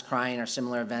to last crying are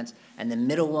similar events. And the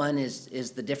middle one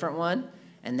is the different one.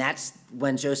 And that's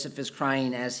when Joseph is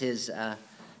crying as his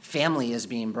family is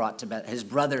being brought to bed. His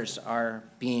brothers are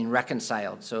being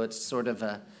reconciled. So it's sort of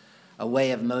a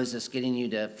way of Moses getting you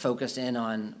to focus in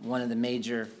on one of the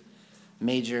major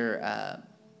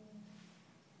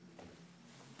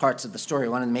parts of the story,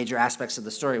 one of the major aspects of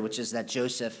the story, which is that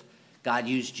God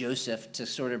used Joseph to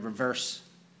sort of reverse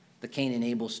the Cain and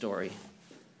Abel story.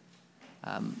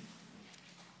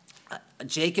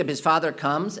 Jacob, his father,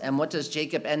 comes, and what does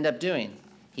Jacob end up doing?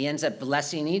 He ends up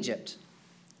blessing Egypt,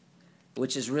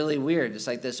 which is really weird. It's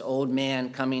like this old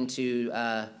man coming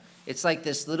to, it's like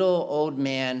this little old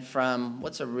man from,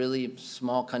 what's a really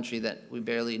small country that we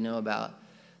barely know about?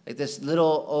 Like this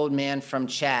little old man from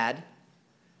Chad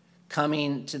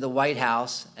coming to the White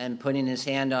House and putting his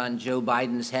hand on Joe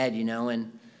Biden's head,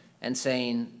 and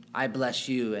saying, I bless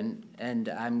you, and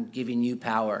I'm giving you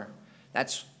power.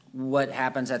 That's what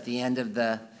happens at the end of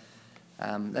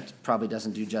that probably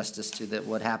doesn't do justice to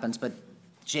what happens, but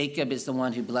Jacob is the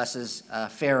one who blesses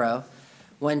Pharaoh.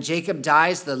 When Jacob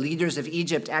dies, the leaders of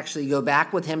Egypt actually go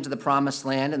back with him to the promised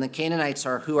land, and the Canaanites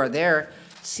who are there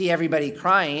see everybody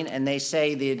crying, and they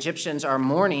say the Egyptians are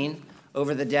mourning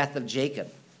over the death of Jacob.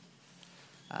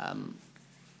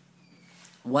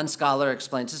 One scholar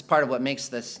explains, this is part of what makes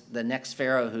the next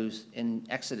Pharaoh who's in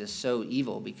Exodus so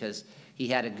evil, because he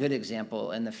had a good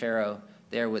example in the Pharaoh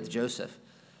there with Joseph.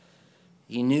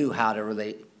 He knew how to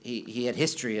relate. He had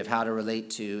history of how to relate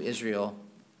to Israel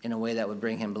in a way that would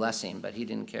bring him blessing, but he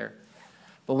didn't care.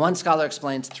 But one scholar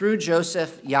explains, through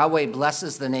Joseph, Yahweh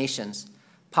blesses the nations.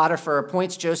 Potiphar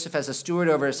appoints Joseph as a steward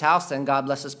over his house, then God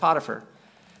blesses Potiphar.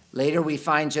 Later, we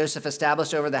find Joseph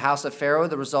established over the house of Pharaoh.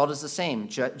 The result is the same.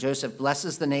 Joseph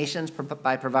blesses the nations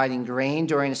by providing grain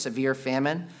during a severe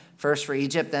famine, first for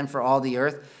Egypt, then for all the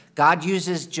earth. God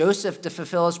uses Joseph to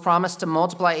fulfill his promise to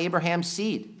multiply Abraham's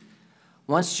seed.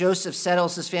 Once Joseph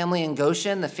settles his family in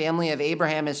Goshen, the family of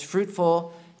Abraham is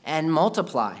fruitful and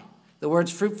multiply. The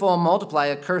words fruitful and multiply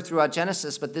occur throughout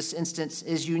Genesis, but this instance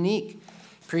is unique.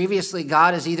 Previously,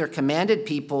 God has either commanded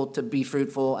people to be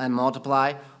fruitful and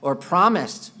multiply or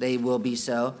promised they will be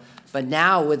so. But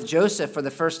now, with Joseph, for the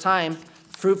first time,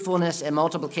 fruitfulness and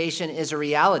multiplication is a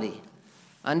reality.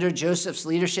 Under Joseph's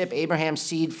leadership, Abraham's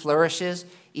seed flourishes.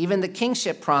 Even the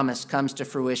kingship promise comes to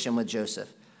fruition with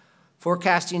Joseph.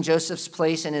 Forecasting Joseph's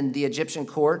place in the Egyptian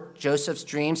court, Joseph's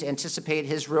dreams anticipate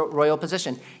his royal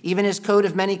position. Even his coat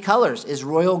of many colors is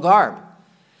royal garb.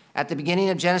 At the beginning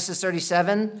of Genesis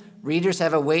 37, readers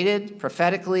have awaited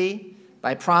prophetically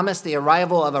by promise the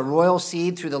arrival of a royal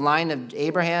seed through the line of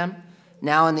Abraham.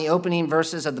 Now, in the opening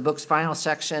verses of the book's final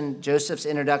section, Joseph's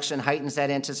introduction heightens that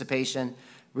anticipation.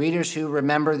 Readers who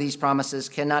remember these promises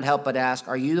cannot help but ask,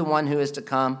 are you the one who is to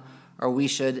come, or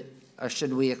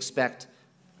should we expect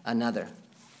another?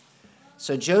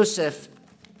 So Joseph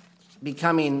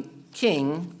becoming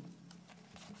king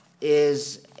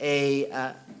is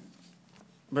a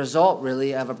result,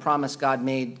 really, of a promise God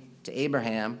made to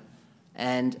Abraham,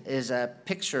 and is a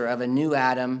picture of a new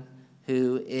Adam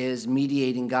who is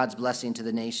mediating God's blessing to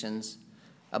the nations,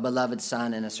 a beloved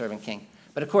son and a servant king.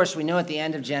 But of course, we know at the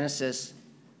end of Genesis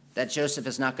that Joseph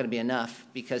is not going to be enough,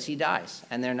 because he dies,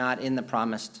 and they're not in the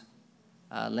promised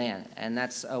land. And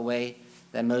that's a way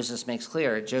that Moses makes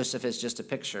clear. Joseph is just a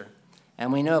picture.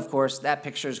 And we know, of course, that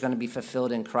picture is going to be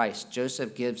fulfilled in Christ.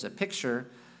 Joseph gives a picture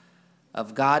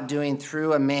of God doing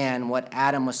through a man what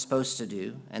Adam was supposed to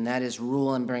do, and that is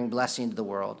rule and bring blessing to the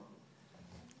world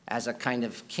as a kind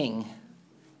of king.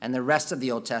 And the rest of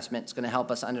the Old Testament is going to help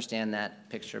us understand that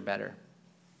picture better.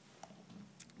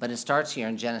 But it starts here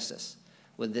in Genesis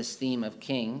with this theme of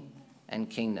king and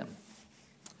kingdom.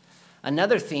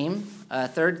 Another theme,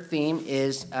 third theme,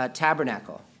 is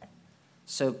tabernacle.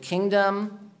 So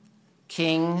kingdom,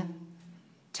 king,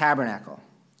 tabernacle.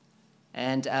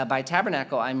 And by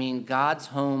tabernacle, I mean God's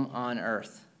home on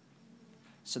earth.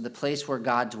 So the place where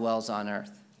God dwells on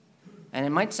earth. And it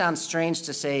might sound strange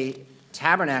to say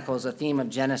tabernacle is a theme of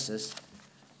Genesis,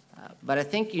 but I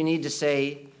think you need to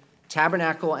say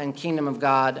tabernacle and kingdom of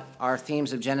God are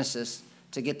themes of Genesis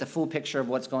to get the full picture of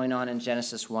what's going on in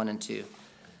Genesis 1 and 2.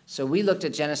 So we looked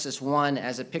at Genesis 1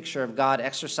 as a picture of God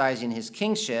exercising his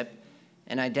kingship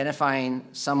and identifying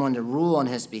someone to rule on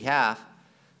his behalf.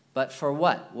 But for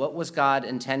what? What was God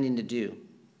intending to do?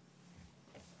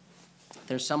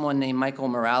 There's someone named Michael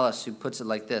Morales who puts it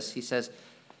like this. He says,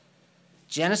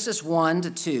 Genesis 1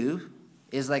 to 2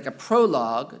 is like a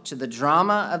prologue to the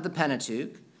drama of the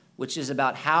Pentateuch, which is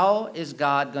about how is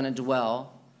God going to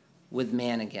dwell with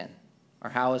man again, or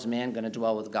how is man going to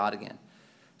dwell with God again.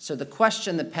 So the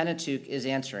question the Pentateuch is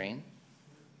answering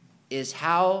is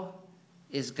how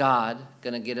is God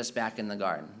going to get us back in the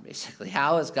garden, basically?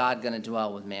 How is God going to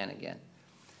dwell with man again?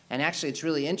 And actually, it's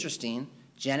really interesting.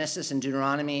 Genesis and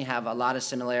Deuteronomy have a lot of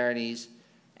similarities.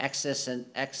 Exodus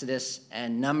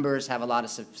and Numbers have a lot of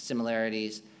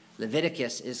similarities.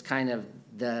 Leviticus is kind of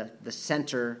the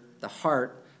center, the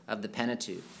heart of the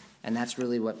Pentateuch. And that's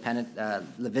really what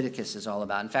Leviticus is all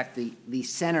about. In fact, the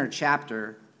center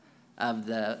chapter of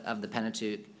the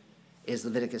Pentateuch is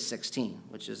Leviticus 16,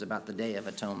 which is about the Day of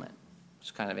Atonement,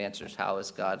 which kind of answers how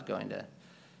is God going to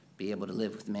be able to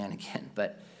live with man again.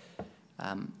 But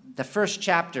the first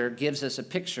chapter gives us a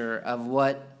picture of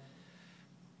what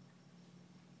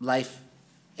life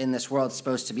in this world is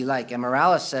supposed to be like. And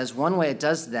Morales says one way it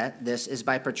does this is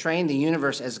by portraying the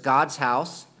universe as God's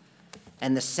house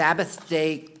and the Sabbath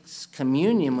day's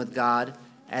communion with God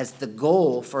as the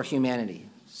goal for humanity.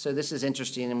 So this is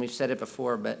interesting, and we've said it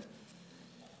before, but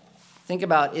think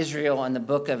about Israel in the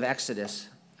book of Exodus.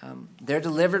 They're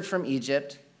delivered from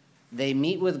Egypt. They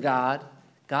meet with God.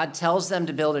 God tells them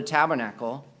to build a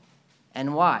tabernacle.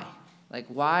 And why? Like,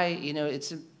 why? You know,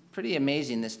 it's pretty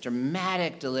amazing, this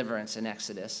dramatic deliverance in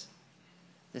Exodus,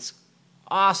 this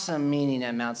awesome meeting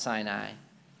at Mount Sinai,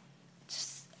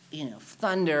 just,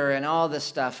 thunder and all this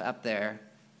stuff up there.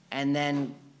 And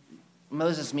then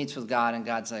Moses meets with God, and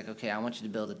God's like, okay, I want you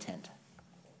to build a tent.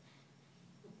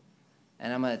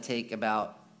 And I'm going to take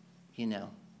about,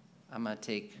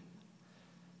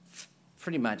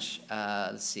 pretty much,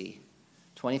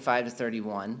 25 to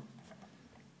 31,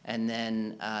 and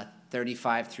then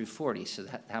 35 through 40. So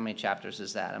how many chapters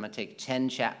is that? I'm going to take 10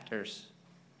 chapters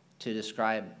to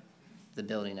describe the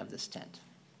building of this tent.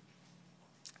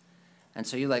 And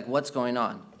so you're like, what's going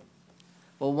on?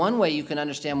 Well, one way you can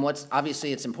understand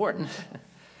obviously it's important,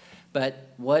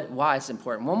 but why it's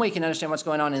important. One way you can understand what's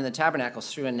going on in the tabernacle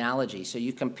is through analogy. So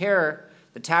you compare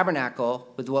the tabernacle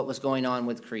with what was going on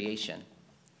with creation.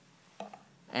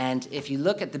 And if you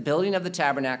look at the building of the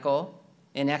tabernacle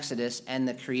in Exodus and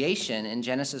the creation in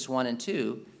Genesis 1 and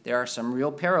 2, there are some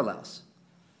real parallels.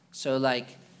 So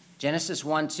like Genesis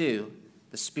 1, 2,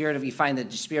 you find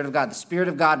the Spirit of God. The Spirit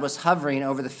of God was hovering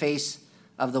over the face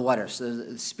of the water. So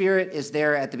the Spirit is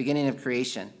there at the beginning of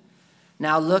creation.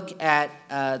 Now look at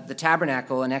the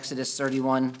tabernacle in Exodus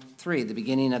 31, 3, the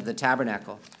beginning of the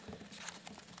tabernacle.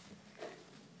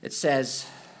 It says,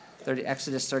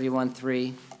 Exodus 31,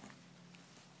 3,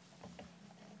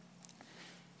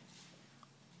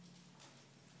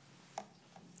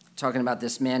 talking about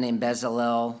this man named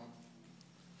Bezalel.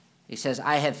 He says,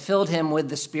 I have filled him with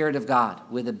the Spirit of God,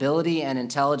 with ability and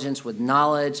intelligence, with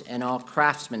knowledge and all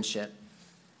craftsmanship.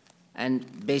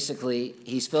 And basically,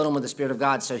 he's filled him with the Spirit of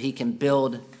God so he can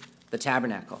build the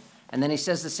tabernacle. And then he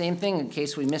says the same thing, in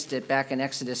case we missed it, back in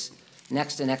Exodus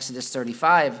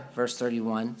 35, verse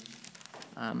 31.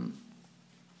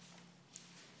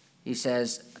 He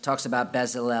talks about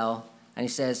Bezalel, and he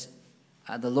says,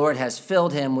 the Lord has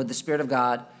filled him with the Spirit of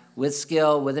God, with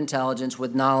skill, with intelligence,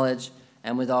 with knowledge,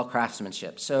 and with all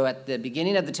craftsmanship. So at the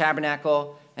beginning of the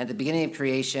tabernacle, at the beginning of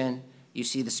creation, you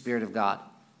see the Spirit of God.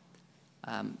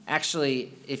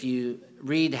 Actually, if you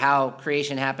read how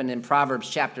creation happened in Proverbs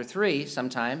chapter 3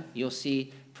 sometime, you'll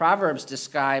see Proverbs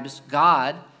describes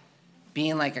God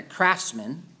being like a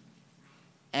craftsman,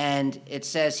 and it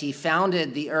says he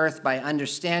founded the earth by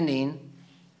understanding.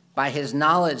 By his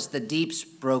knowledge, the deeps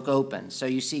broke open. So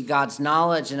you see God's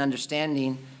knowledge and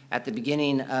understanding at the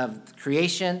beginning of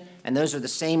creation, and those are the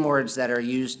same words that are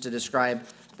used to describe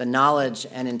the knowledge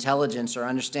and intelligence or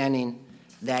understanding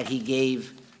that he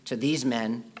gave to these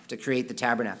men to create the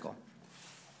tabernacle.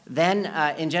 Then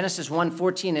in Genesis 1,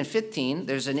 14 and 15,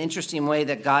 there's an interesting way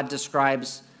that God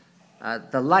describes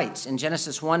the lights. In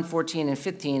Genesis 1, 14 and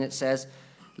 15, it says,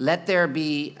 let there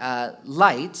be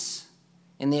lights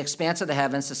in the expanse of the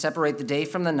heavens to separate the day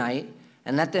from the night,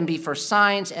 and let them be for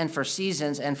signs and for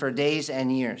seasons and for days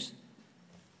and years.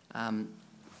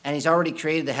 And he's already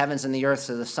created the heavens and the earth,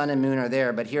 so the sun and moon are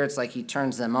there, but here it's like he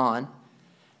turns them on.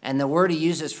 And the word he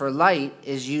uses for light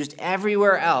is used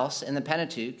everywhere else in the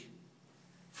Pentateuch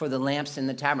for the lamps in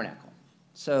the tabernacle.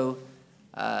 So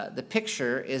the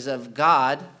picture is of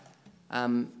God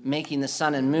making the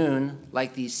sun and moon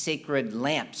like these sacred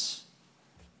lamps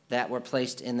that were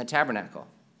placed in the tabernacle.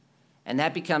 And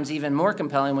that becomes even more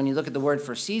compelling when you look at the word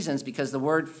for seasons, because the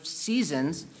word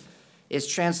seasons is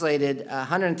translated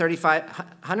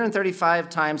 135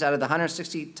 times out of the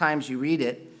 160 times you read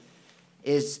it.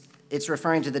 It's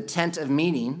referring to the tent of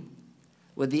meeting,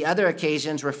 with the other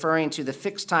occasions referring to the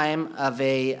fixed time of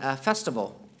a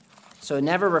festival. So it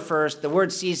never refers, the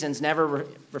word seasons never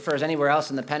refers anywhere else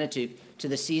in the Pentateuch to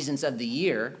the seasons of the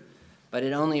year, but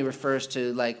it only refers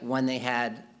to like when they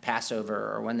had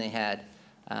Passover or when they had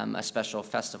a special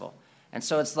festival. And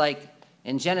so it's like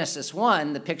in Genesis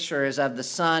 1, the picture is of the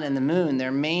sun and the moon.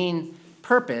 Their main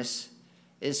purpose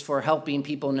is for helping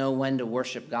people know when to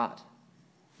worship God.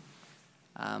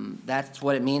 That's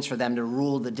what it means for them to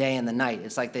rule the day and the night.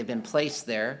 It's like they've been placed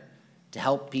there to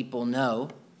help people know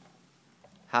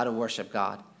how to worship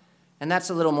God. And that's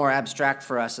a little more abstract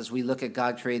for us as we look at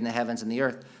God creating the heavens and the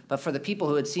earth. But for the people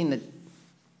who had seen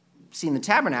the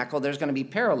tabernacle, there's going to be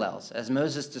parallels. As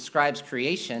Moses describes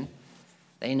creation,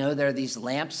 they know there are these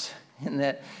lamps in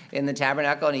the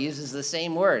tabernacle, and he uses the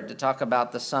same word to talk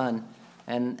about the sun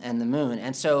and the moon.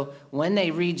 And so when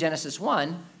they read Genesis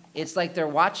 1, it's like they're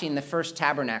watching the first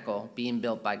tabernacle being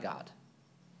built by God.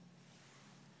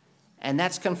 And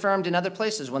that's confirmed in other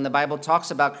places. When the Bible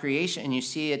talks about creation, you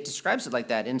see it describes it like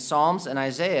that. In Psalms and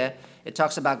Isaiah, it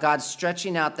talks about God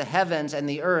stretching out the heavens and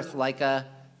the earth like a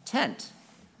tent.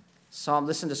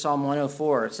 Listen to Psalm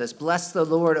 104. It says, "Bless the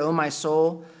Lord, O my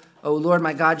soul. O Lord,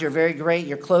 my God, you're very great.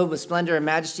 You're clothed with splendor and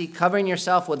majesty, covering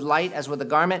yourself with light as with a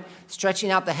garment,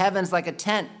 stretching out the heavens like a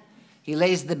tent. He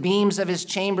lays the beams of his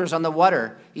chambers on the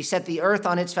water. He set the earth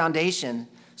on its foundation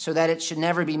so that it should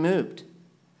never be moved."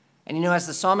 And you know, as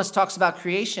the psalmist talks about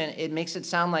creation, it makes it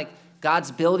sound like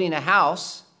God's building a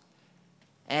house,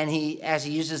 and as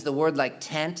he uses the word like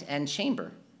tent and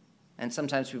chamber. And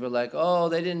sometimes people are like, oh,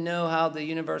 they didn't know how the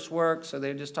universe works, so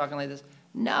they're just talking like this.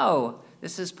 No,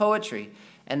 this is poetry.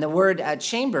 And the word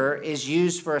chamber is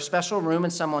used for a special room in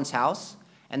someone's house,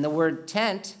 and the word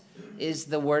tent is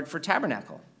the word for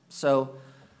tabernacle. So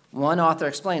one author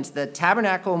explains, the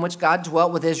tabernacle in which God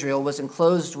dwelt with Israel was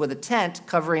enclosed with a tent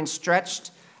covering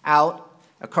stretched out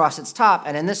across its top.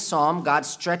 And in this psalm, God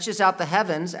stretches out the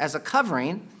heavens as a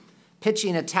covering,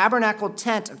 pitching a tabernacle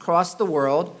tent across the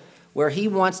world where he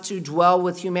wants to dwell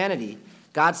with humanity.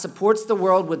 God supports the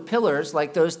world with pillars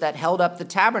like those that held up the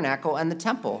tabernacle and the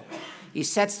temple. He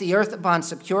sets the earth upon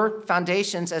secure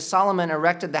foundations as Solomon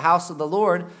erected the house of the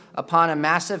Lord upon a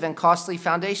massive and costly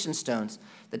foundation stones.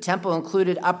 The temple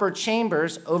included upper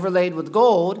chambers overlaid with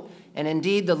gold, and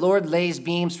indeed the Lord lays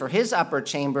beams for his upper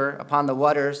chamber upon the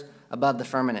waters above the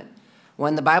firmament.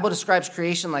 When the Bible describes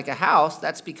creation like a house,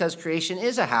 that's because creation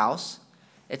is a house.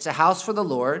 It's a house for the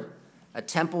Lord, a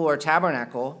temple or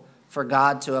tabernacle for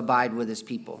God to abide with his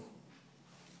people.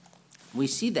 We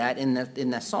see that in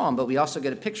the psalm, but we also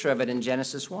get a picture of it in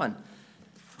Genesis 1.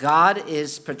 God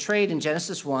is portrayed in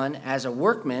Genesis 1 as a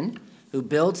workman who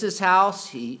builds his house.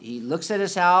 He looks at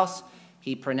his house.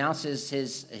 He pronounces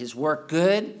his work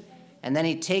good, and then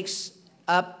he takes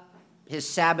up his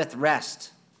Sabbath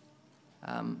rest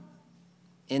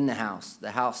in the house.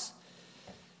 The house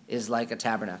is like a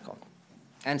tabernacle.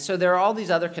 And so there are all these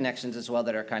other connections as well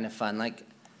that are kind of fun, like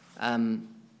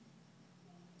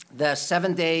the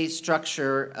seventh-day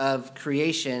structure of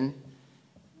creation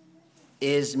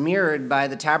is mirrored by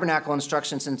the tabernacle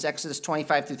instructions in Exodus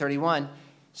 25 through 31.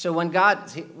 So when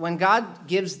God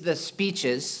gives the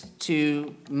speeches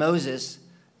to Moses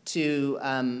to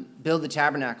build the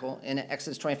tabernacle in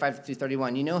Exodus 25 through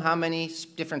 31, you know how many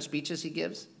different speeches he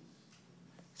gives?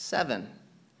 7.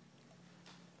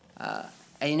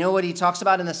 And you know what he talks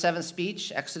about in the seventh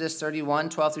speech, Exodus 31,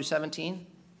 12 through 17?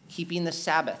 Keeping the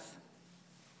Sabbath.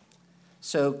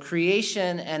 So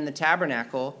creation and the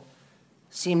tabernacle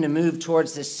seem to move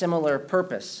towards this similar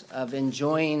purpose of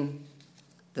enjoying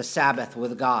the Sabbath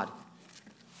with God.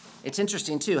 It's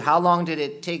interesting, too. How long did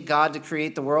it take God to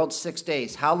create the world? 6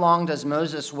 days. How long does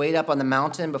Moses wait up on the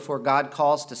mountain before God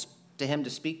calls to him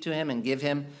to speak to him and give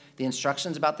him the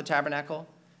instructions about the tabernacle?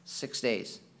 6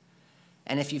 days.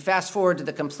 And if you fast forward to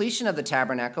the completion of the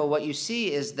tabernacle, what you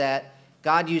see is that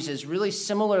God uses really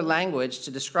similar language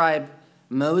to describe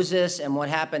Moses and what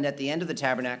happened at the end of the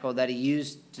tabernacle that he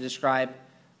used to describe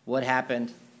what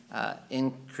happened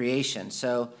in creation.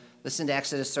 So listen to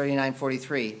Exodus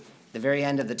 39:43. The very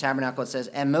end of the tabernacle, it says,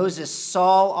 "And Moses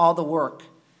saw all the work,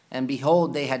 and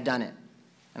behold, they had done it."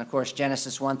 And of course,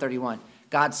 Genesis 1:31.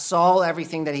 God saw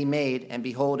everything that he made, and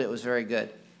behold, it was very good.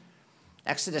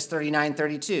 Exodus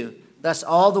 39:32. "Thus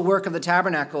all the work of the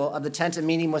tabernacle of the tent of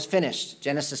meeting was finished."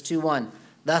 Genesis 2:1.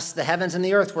 "Thus the heavens and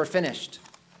the earth were finished."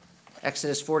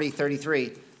 Exodus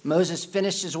 40:33. "Moses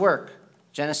finished his work."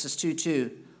 Genesis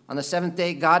 2:2. "On the seventh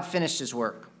day, God finished his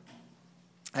work."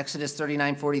 Exodus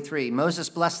 39:43. "Moses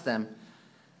blessed them."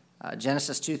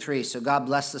 Genesis 2:3. "So God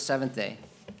blessed the seventh day."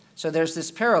 So there's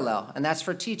this parallel, and that's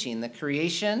for teaching. The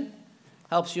creation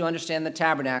helps you understand the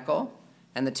tabernacle,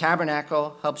 and the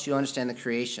tabernacle helps you understand the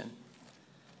creation.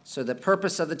 So the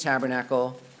purpose of the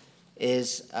tabernacle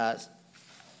is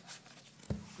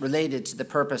related to the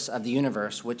purpose of the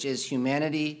universe, which is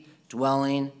humanity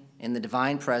dwelling in the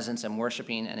divine presence and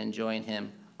worshiping and enjoying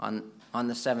him on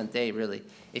the seventh day, really.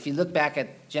 If you look back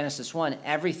at Genesis 1,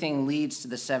 everything leads to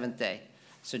the seventh day.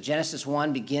 So Genesis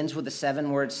 1 begins with a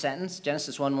 7-word sentence.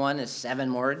 Genesis 1:1 is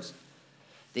 7 words.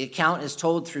 The account is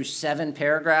told through 7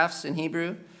 paragraphs in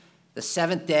Hebrew. The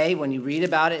seventh day, when you read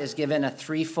about it, is given a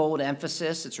 3-fold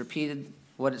emphasis. It's repeated.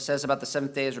 What it says about the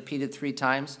seventh day is repeated 3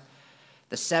 times.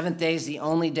 The seventh day is the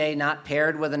only day not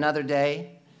paired with another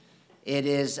day. It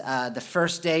is the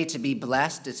first day to be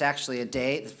blessed. It's actually a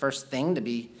day, the first thing to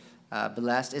be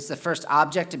blessed. It's the first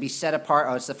object to be set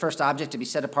apart. It's the first object to be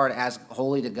set apart as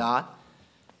holy to God.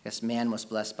 I guess man was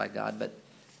blessed by God, but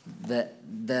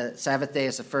the Sabbath day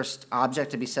is the first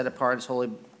object to be set apart as holy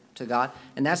to God,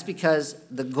 and that's because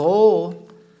the goal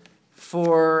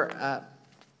for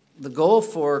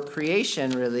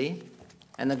creation, really,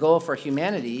 and the goal for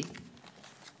humanity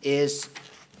is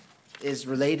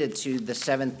related to the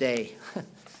seventh day.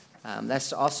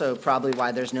 That's also probably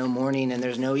why there's no morning and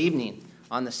there's no evening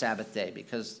on the Sabbath day,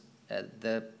 because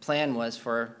the plan was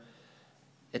for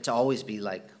it to always be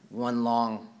like one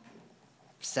long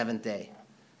seventh day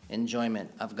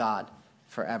enjoyment of God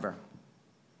forever.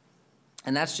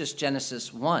 And that's just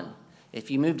Genesis 1. If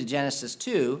you move to Genesis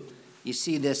 2, you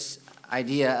see this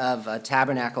idea of a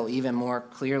tabernacle even more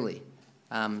clearly.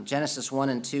 Genesis 1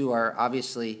 and 2 are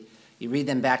obviously, you read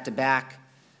them back to back,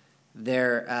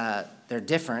 they're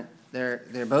different.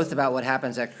 They're both about what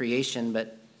happens at creation,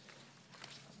 but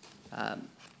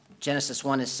Genesis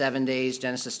 1 is 7 days,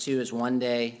 Genesis 2 is 1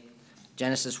 day.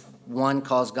 Genesis 1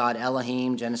 calls God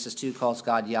Elohim, Genesis 2 calls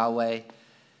God Yahweh.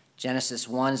 Genesis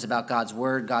 1 is about God's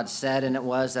word. God said, and it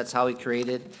was. That's how he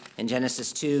created. In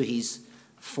Genesis 2, he's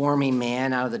forming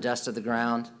man out of the dust of the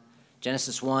ground.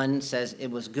 Genesis 1 says, it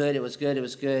was good, it was good, it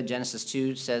was good. Genesis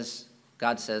 2 says,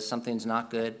 God says something's not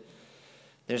good.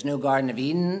 There's no Garden of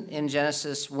Eden in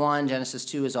Genesis 1. Genesis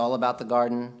 2 is all about the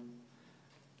garden.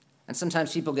 And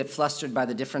sometimes people get flustered by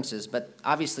the differences, but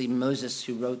obviously Moses,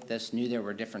 who wrote this, knew there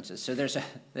were differences. So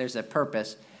there's a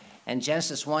purpose. And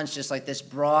Genesis 1 is just like this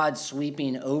broad,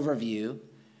 sweeping overview.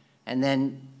 And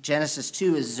then Genesis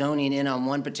 2 is zoning in on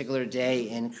one particular day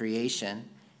in creation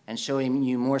and showing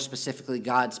you more specifically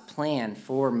God's plan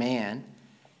for man.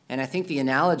 And I think the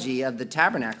analogy of the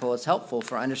tabernacle is helpful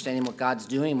for understanding what God's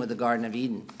doing with the Garden of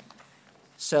Eden.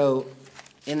 So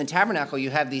in the tabernacle, you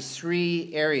have these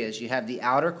 3 areas. You have the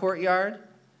outer courtyard,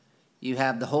 you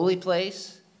have the holy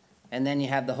place, and then you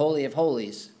have the Holy of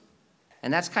Holies.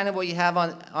 And that's kind of what you have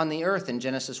on the earth in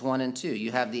Genesis 1 and 2.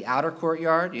 You have the outer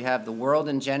courtyard, you have the world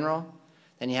in general,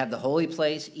 then you have the holy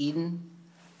place, Eden,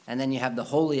 and then you have the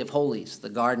Holy of Holies, the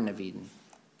Garden of Eden.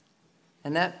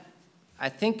 And that, I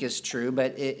think, is true,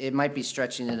 but it might be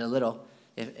stretching it a little.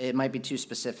 It might be too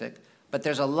specific. But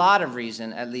there's a lot of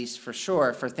reason, at least for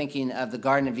sure, for thinking of the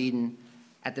Garden of Eden,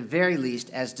 at the very least,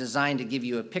 as designed to give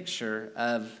you a picture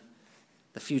of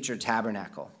the future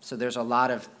tabernacle. So there's a lot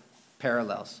of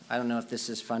parallels. I don't know if this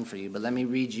is fun for you, but let me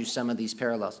read you some of these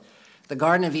parallels. The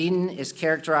Garden of Eden is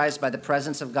characterized by the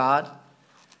presence of God.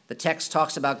 The text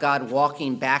talks about God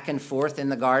walking back and forth in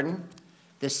the garden.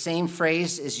 This same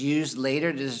phrase is used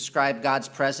later to describe God's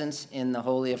presence in the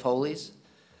Holy of Holies.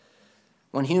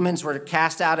 When humans were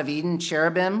cast out of Eden,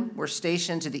 cherubim were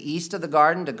stationed to the east of the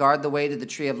garden to guard the way to the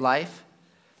tree of life.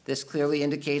 This clearly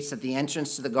indicates that the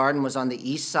entrance to the garden was on the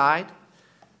east side.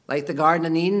 Like the Garden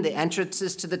of Eden, the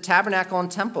entrances to the tabernacle and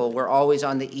temple were always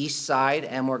on the east side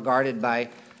and were guarded by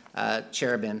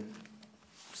cherubim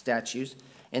statues.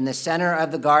 In the center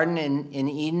of the garden in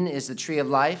Eden is the tree of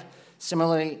life.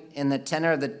 Similarly, in the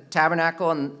center of the tabernacle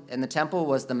and the temple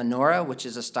was the menorah, which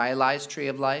is a stylized tree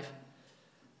of life.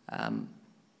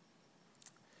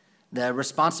 The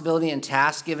responsibility and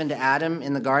task given to Adam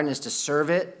in the garden is to serve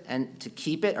it and to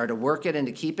keep it, or to work it and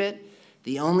to keep it.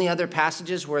 The only other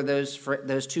passages where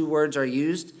those two words are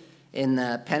used in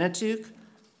the Pentateuch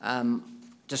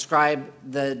describe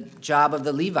the job of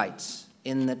the Levites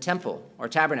in the temple or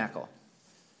tabernacle.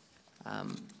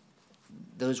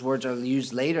 Those words are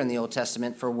used later in the Old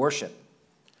Testament for worship.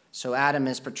 So Adam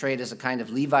is portrayed as a kind of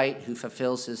Levite who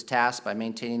fulfills his task by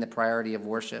maintaining the priority of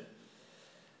worship.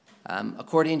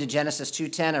 According to Genesis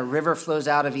 2:10, a river flows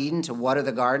out of Eden to water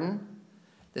the garden.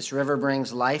 This river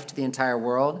brings life to the entire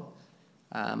world.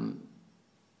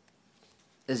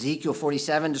 Ezekiel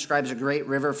 47 describes a great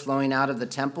river flowing out of the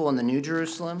temple in the New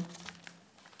Jerusalem.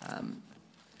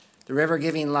 The river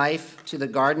giving life to the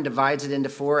garden divides it into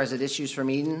four as it issues from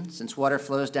Eden. Since water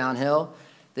flows downhill,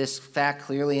 this fact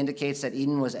clearly indicates that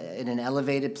Eden was in an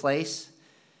elevated place.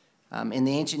 In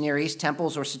the ancient Near East,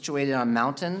 temples were situated on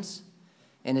mountains.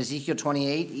 In Ezekiel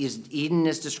 28, Eden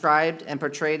is described and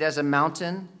portrayed as a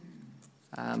mountain.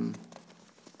 The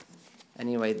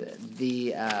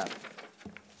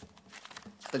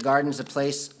garden is a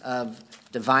place of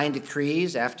divine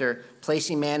decrees. After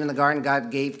placing man in the garden, God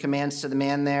gave commands to the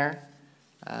man there.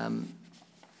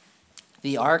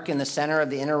 The ark in the center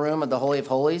of the inner room of the Holy of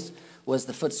Holies was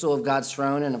the footstool of God's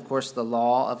throne, and of course the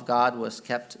law of God was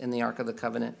kept in the Ark of the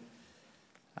Covenant.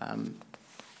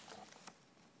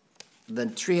 The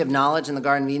tree of knowledge in the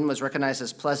Garden of Eden was recognized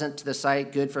as pleasant to the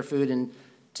sight, good for food, and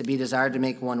to be desired to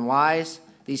make one wise.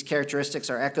 These characteristics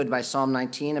are echoed by Psalm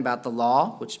 19 about the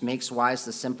law, which makes wise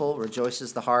the simple,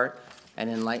 rejoices the heart, and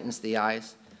enlightens the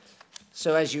eyes.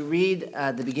 So as you read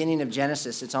the beginning of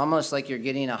Genesis, it's almost like you're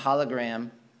getting a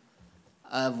hologram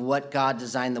of what God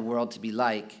designed the world to be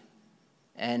like.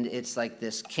 And it's like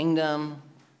this kingdom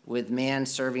with man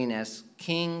serving as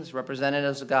kings,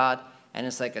 representatives of God, and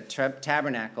it's like a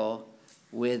tabernacle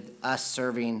with us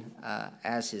serving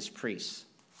as his priests.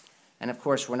 And of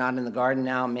course, we're not in the garden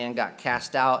now. Man got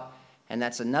cast out, and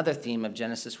that's another theme of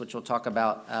Genesis, which we'll talk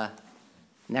about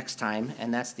next time,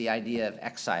 and that's the idea of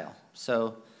exile.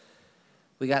 So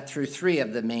we got through three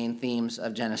of the main themes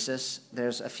of Genesis.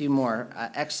 There's a few more.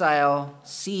 Exile,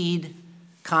 seed,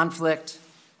 conflict.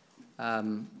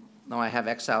 I have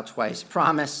exile twice.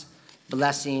 Promise,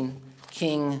 blessing,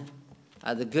 king,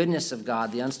 the goodness of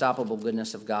God, the unstoppable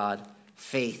goodness of God,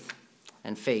 faith.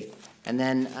 And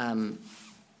then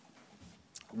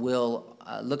we'll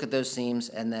look at those themes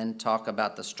and then talk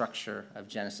about the structure of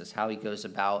Genesis, how he goes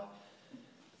about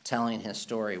telling his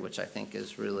story, which I think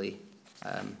is really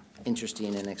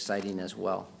interesting and exciting as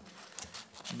well.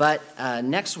 But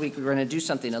next week we're going to do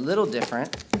something a little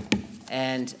different,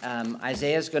 and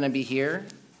Isaiah's going to be here,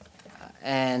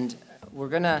 and I'm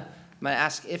going to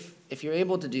ask if you're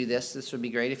able to do this. This would be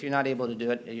great. If you're not able to do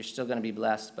it, you're still going to be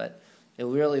blessed, but it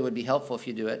really would be helpful if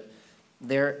you do it.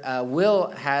 Will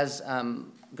has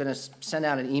going to send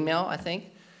out an email, I think,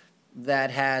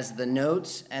 that has the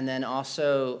notes and then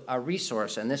also a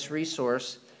resource. And this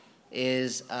resource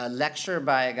is a lecture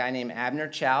by a guy named Abner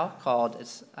Chou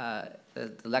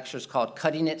the lecture is called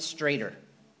Cutting It Straighter.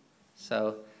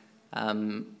 So,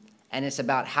 and it's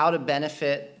about how to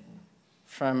benefit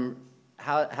from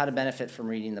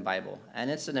reading the Bible. And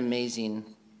it's an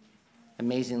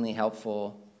amazingly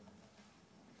helpful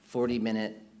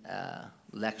 40-minute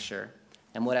lecture.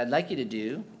 And what I'd like you to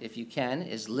do, if you can,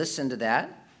 is listen to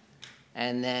that.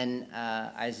 And then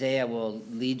Isaiah will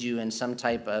lead you in some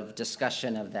type of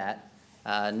discussion of that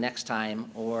next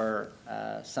time, or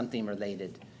something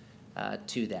related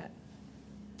to that.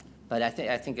 But I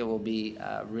think it will be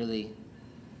really,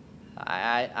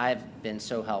 I've been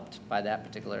so helped by that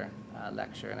particular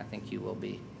lecture, and I think you will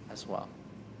be as well.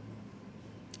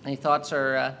 Any thoughts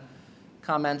or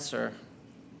comments or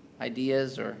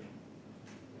ideas or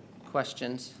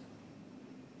questions?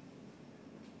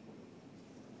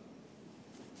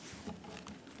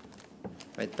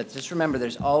 Right, but just remember,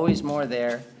 there's always more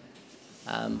there.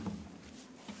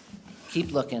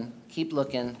 Keep looking,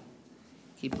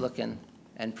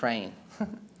 and praying.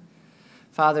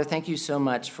 Father, thank you so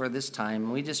much for this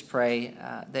time. We just pray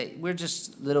that we're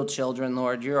just little children,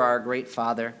 Lord. You're our great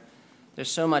Father. There's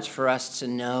so much for us to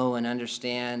know and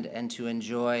understand and to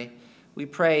enjoy. We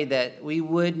pray that we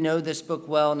would know this book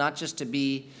well, not just to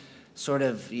be sort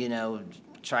of,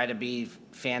 try to be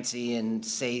fancy and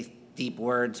say deep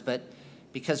words, but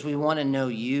because we want to know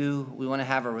you. We want to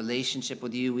have a relationship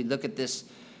with you. We look at this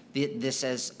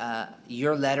as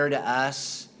your letter to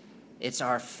us. It's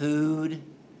our food.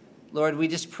 Lord, we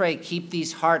just pray, keep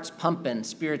these hearts pumping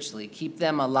spiritually. Keep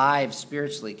them alive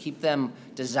spiritually. Keep them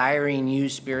desiring you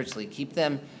spiritually. Keep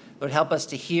them, Lord, help us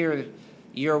to hear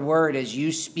your word as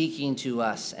you speaking to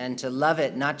us and to love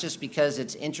it, not just because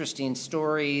it's interesting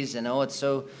stories and, it's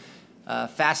so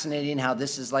fascinating how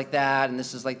this is like that and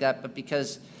this is like that, but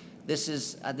because this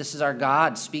is our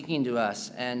God speaking to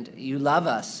us, and you love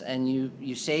us, and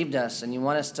you saved us, and you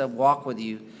want us to walk with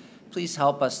you. Please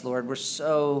help us, Lord. We're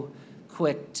so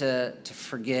quick to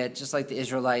forget, just like the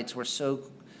Israelites. We're so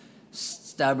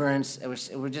stubborn.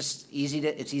 We're just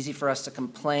it's easy for us to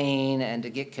complain and to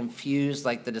get confused,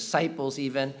 like the disciples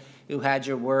even, who had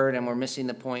your word and were missing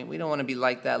the point. We don't want to be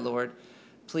like that, Lord.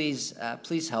 Please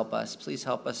help us. Please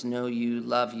help us know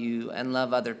you, and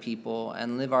love other people,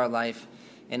 and live our life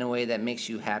in a way that makes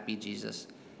you happy, Jesus.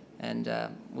 And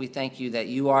we thank you that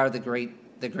you are the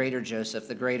greater Joseph,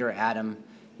 the greater Adam.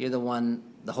 You're the one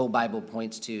the whole Bible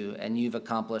points to, and you've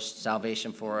accomplished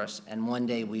salvation for us. And one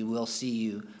day we will see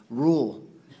you rule.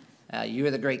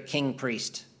 You're the great king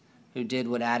priest who did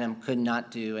what Adam could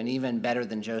not do, and even better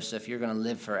than Joseph, you're going to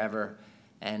live forever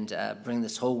and bring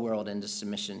this whole world into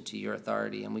submission to your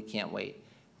authority, and we can't wait.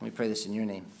 We pray this in your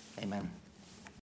name. Amen.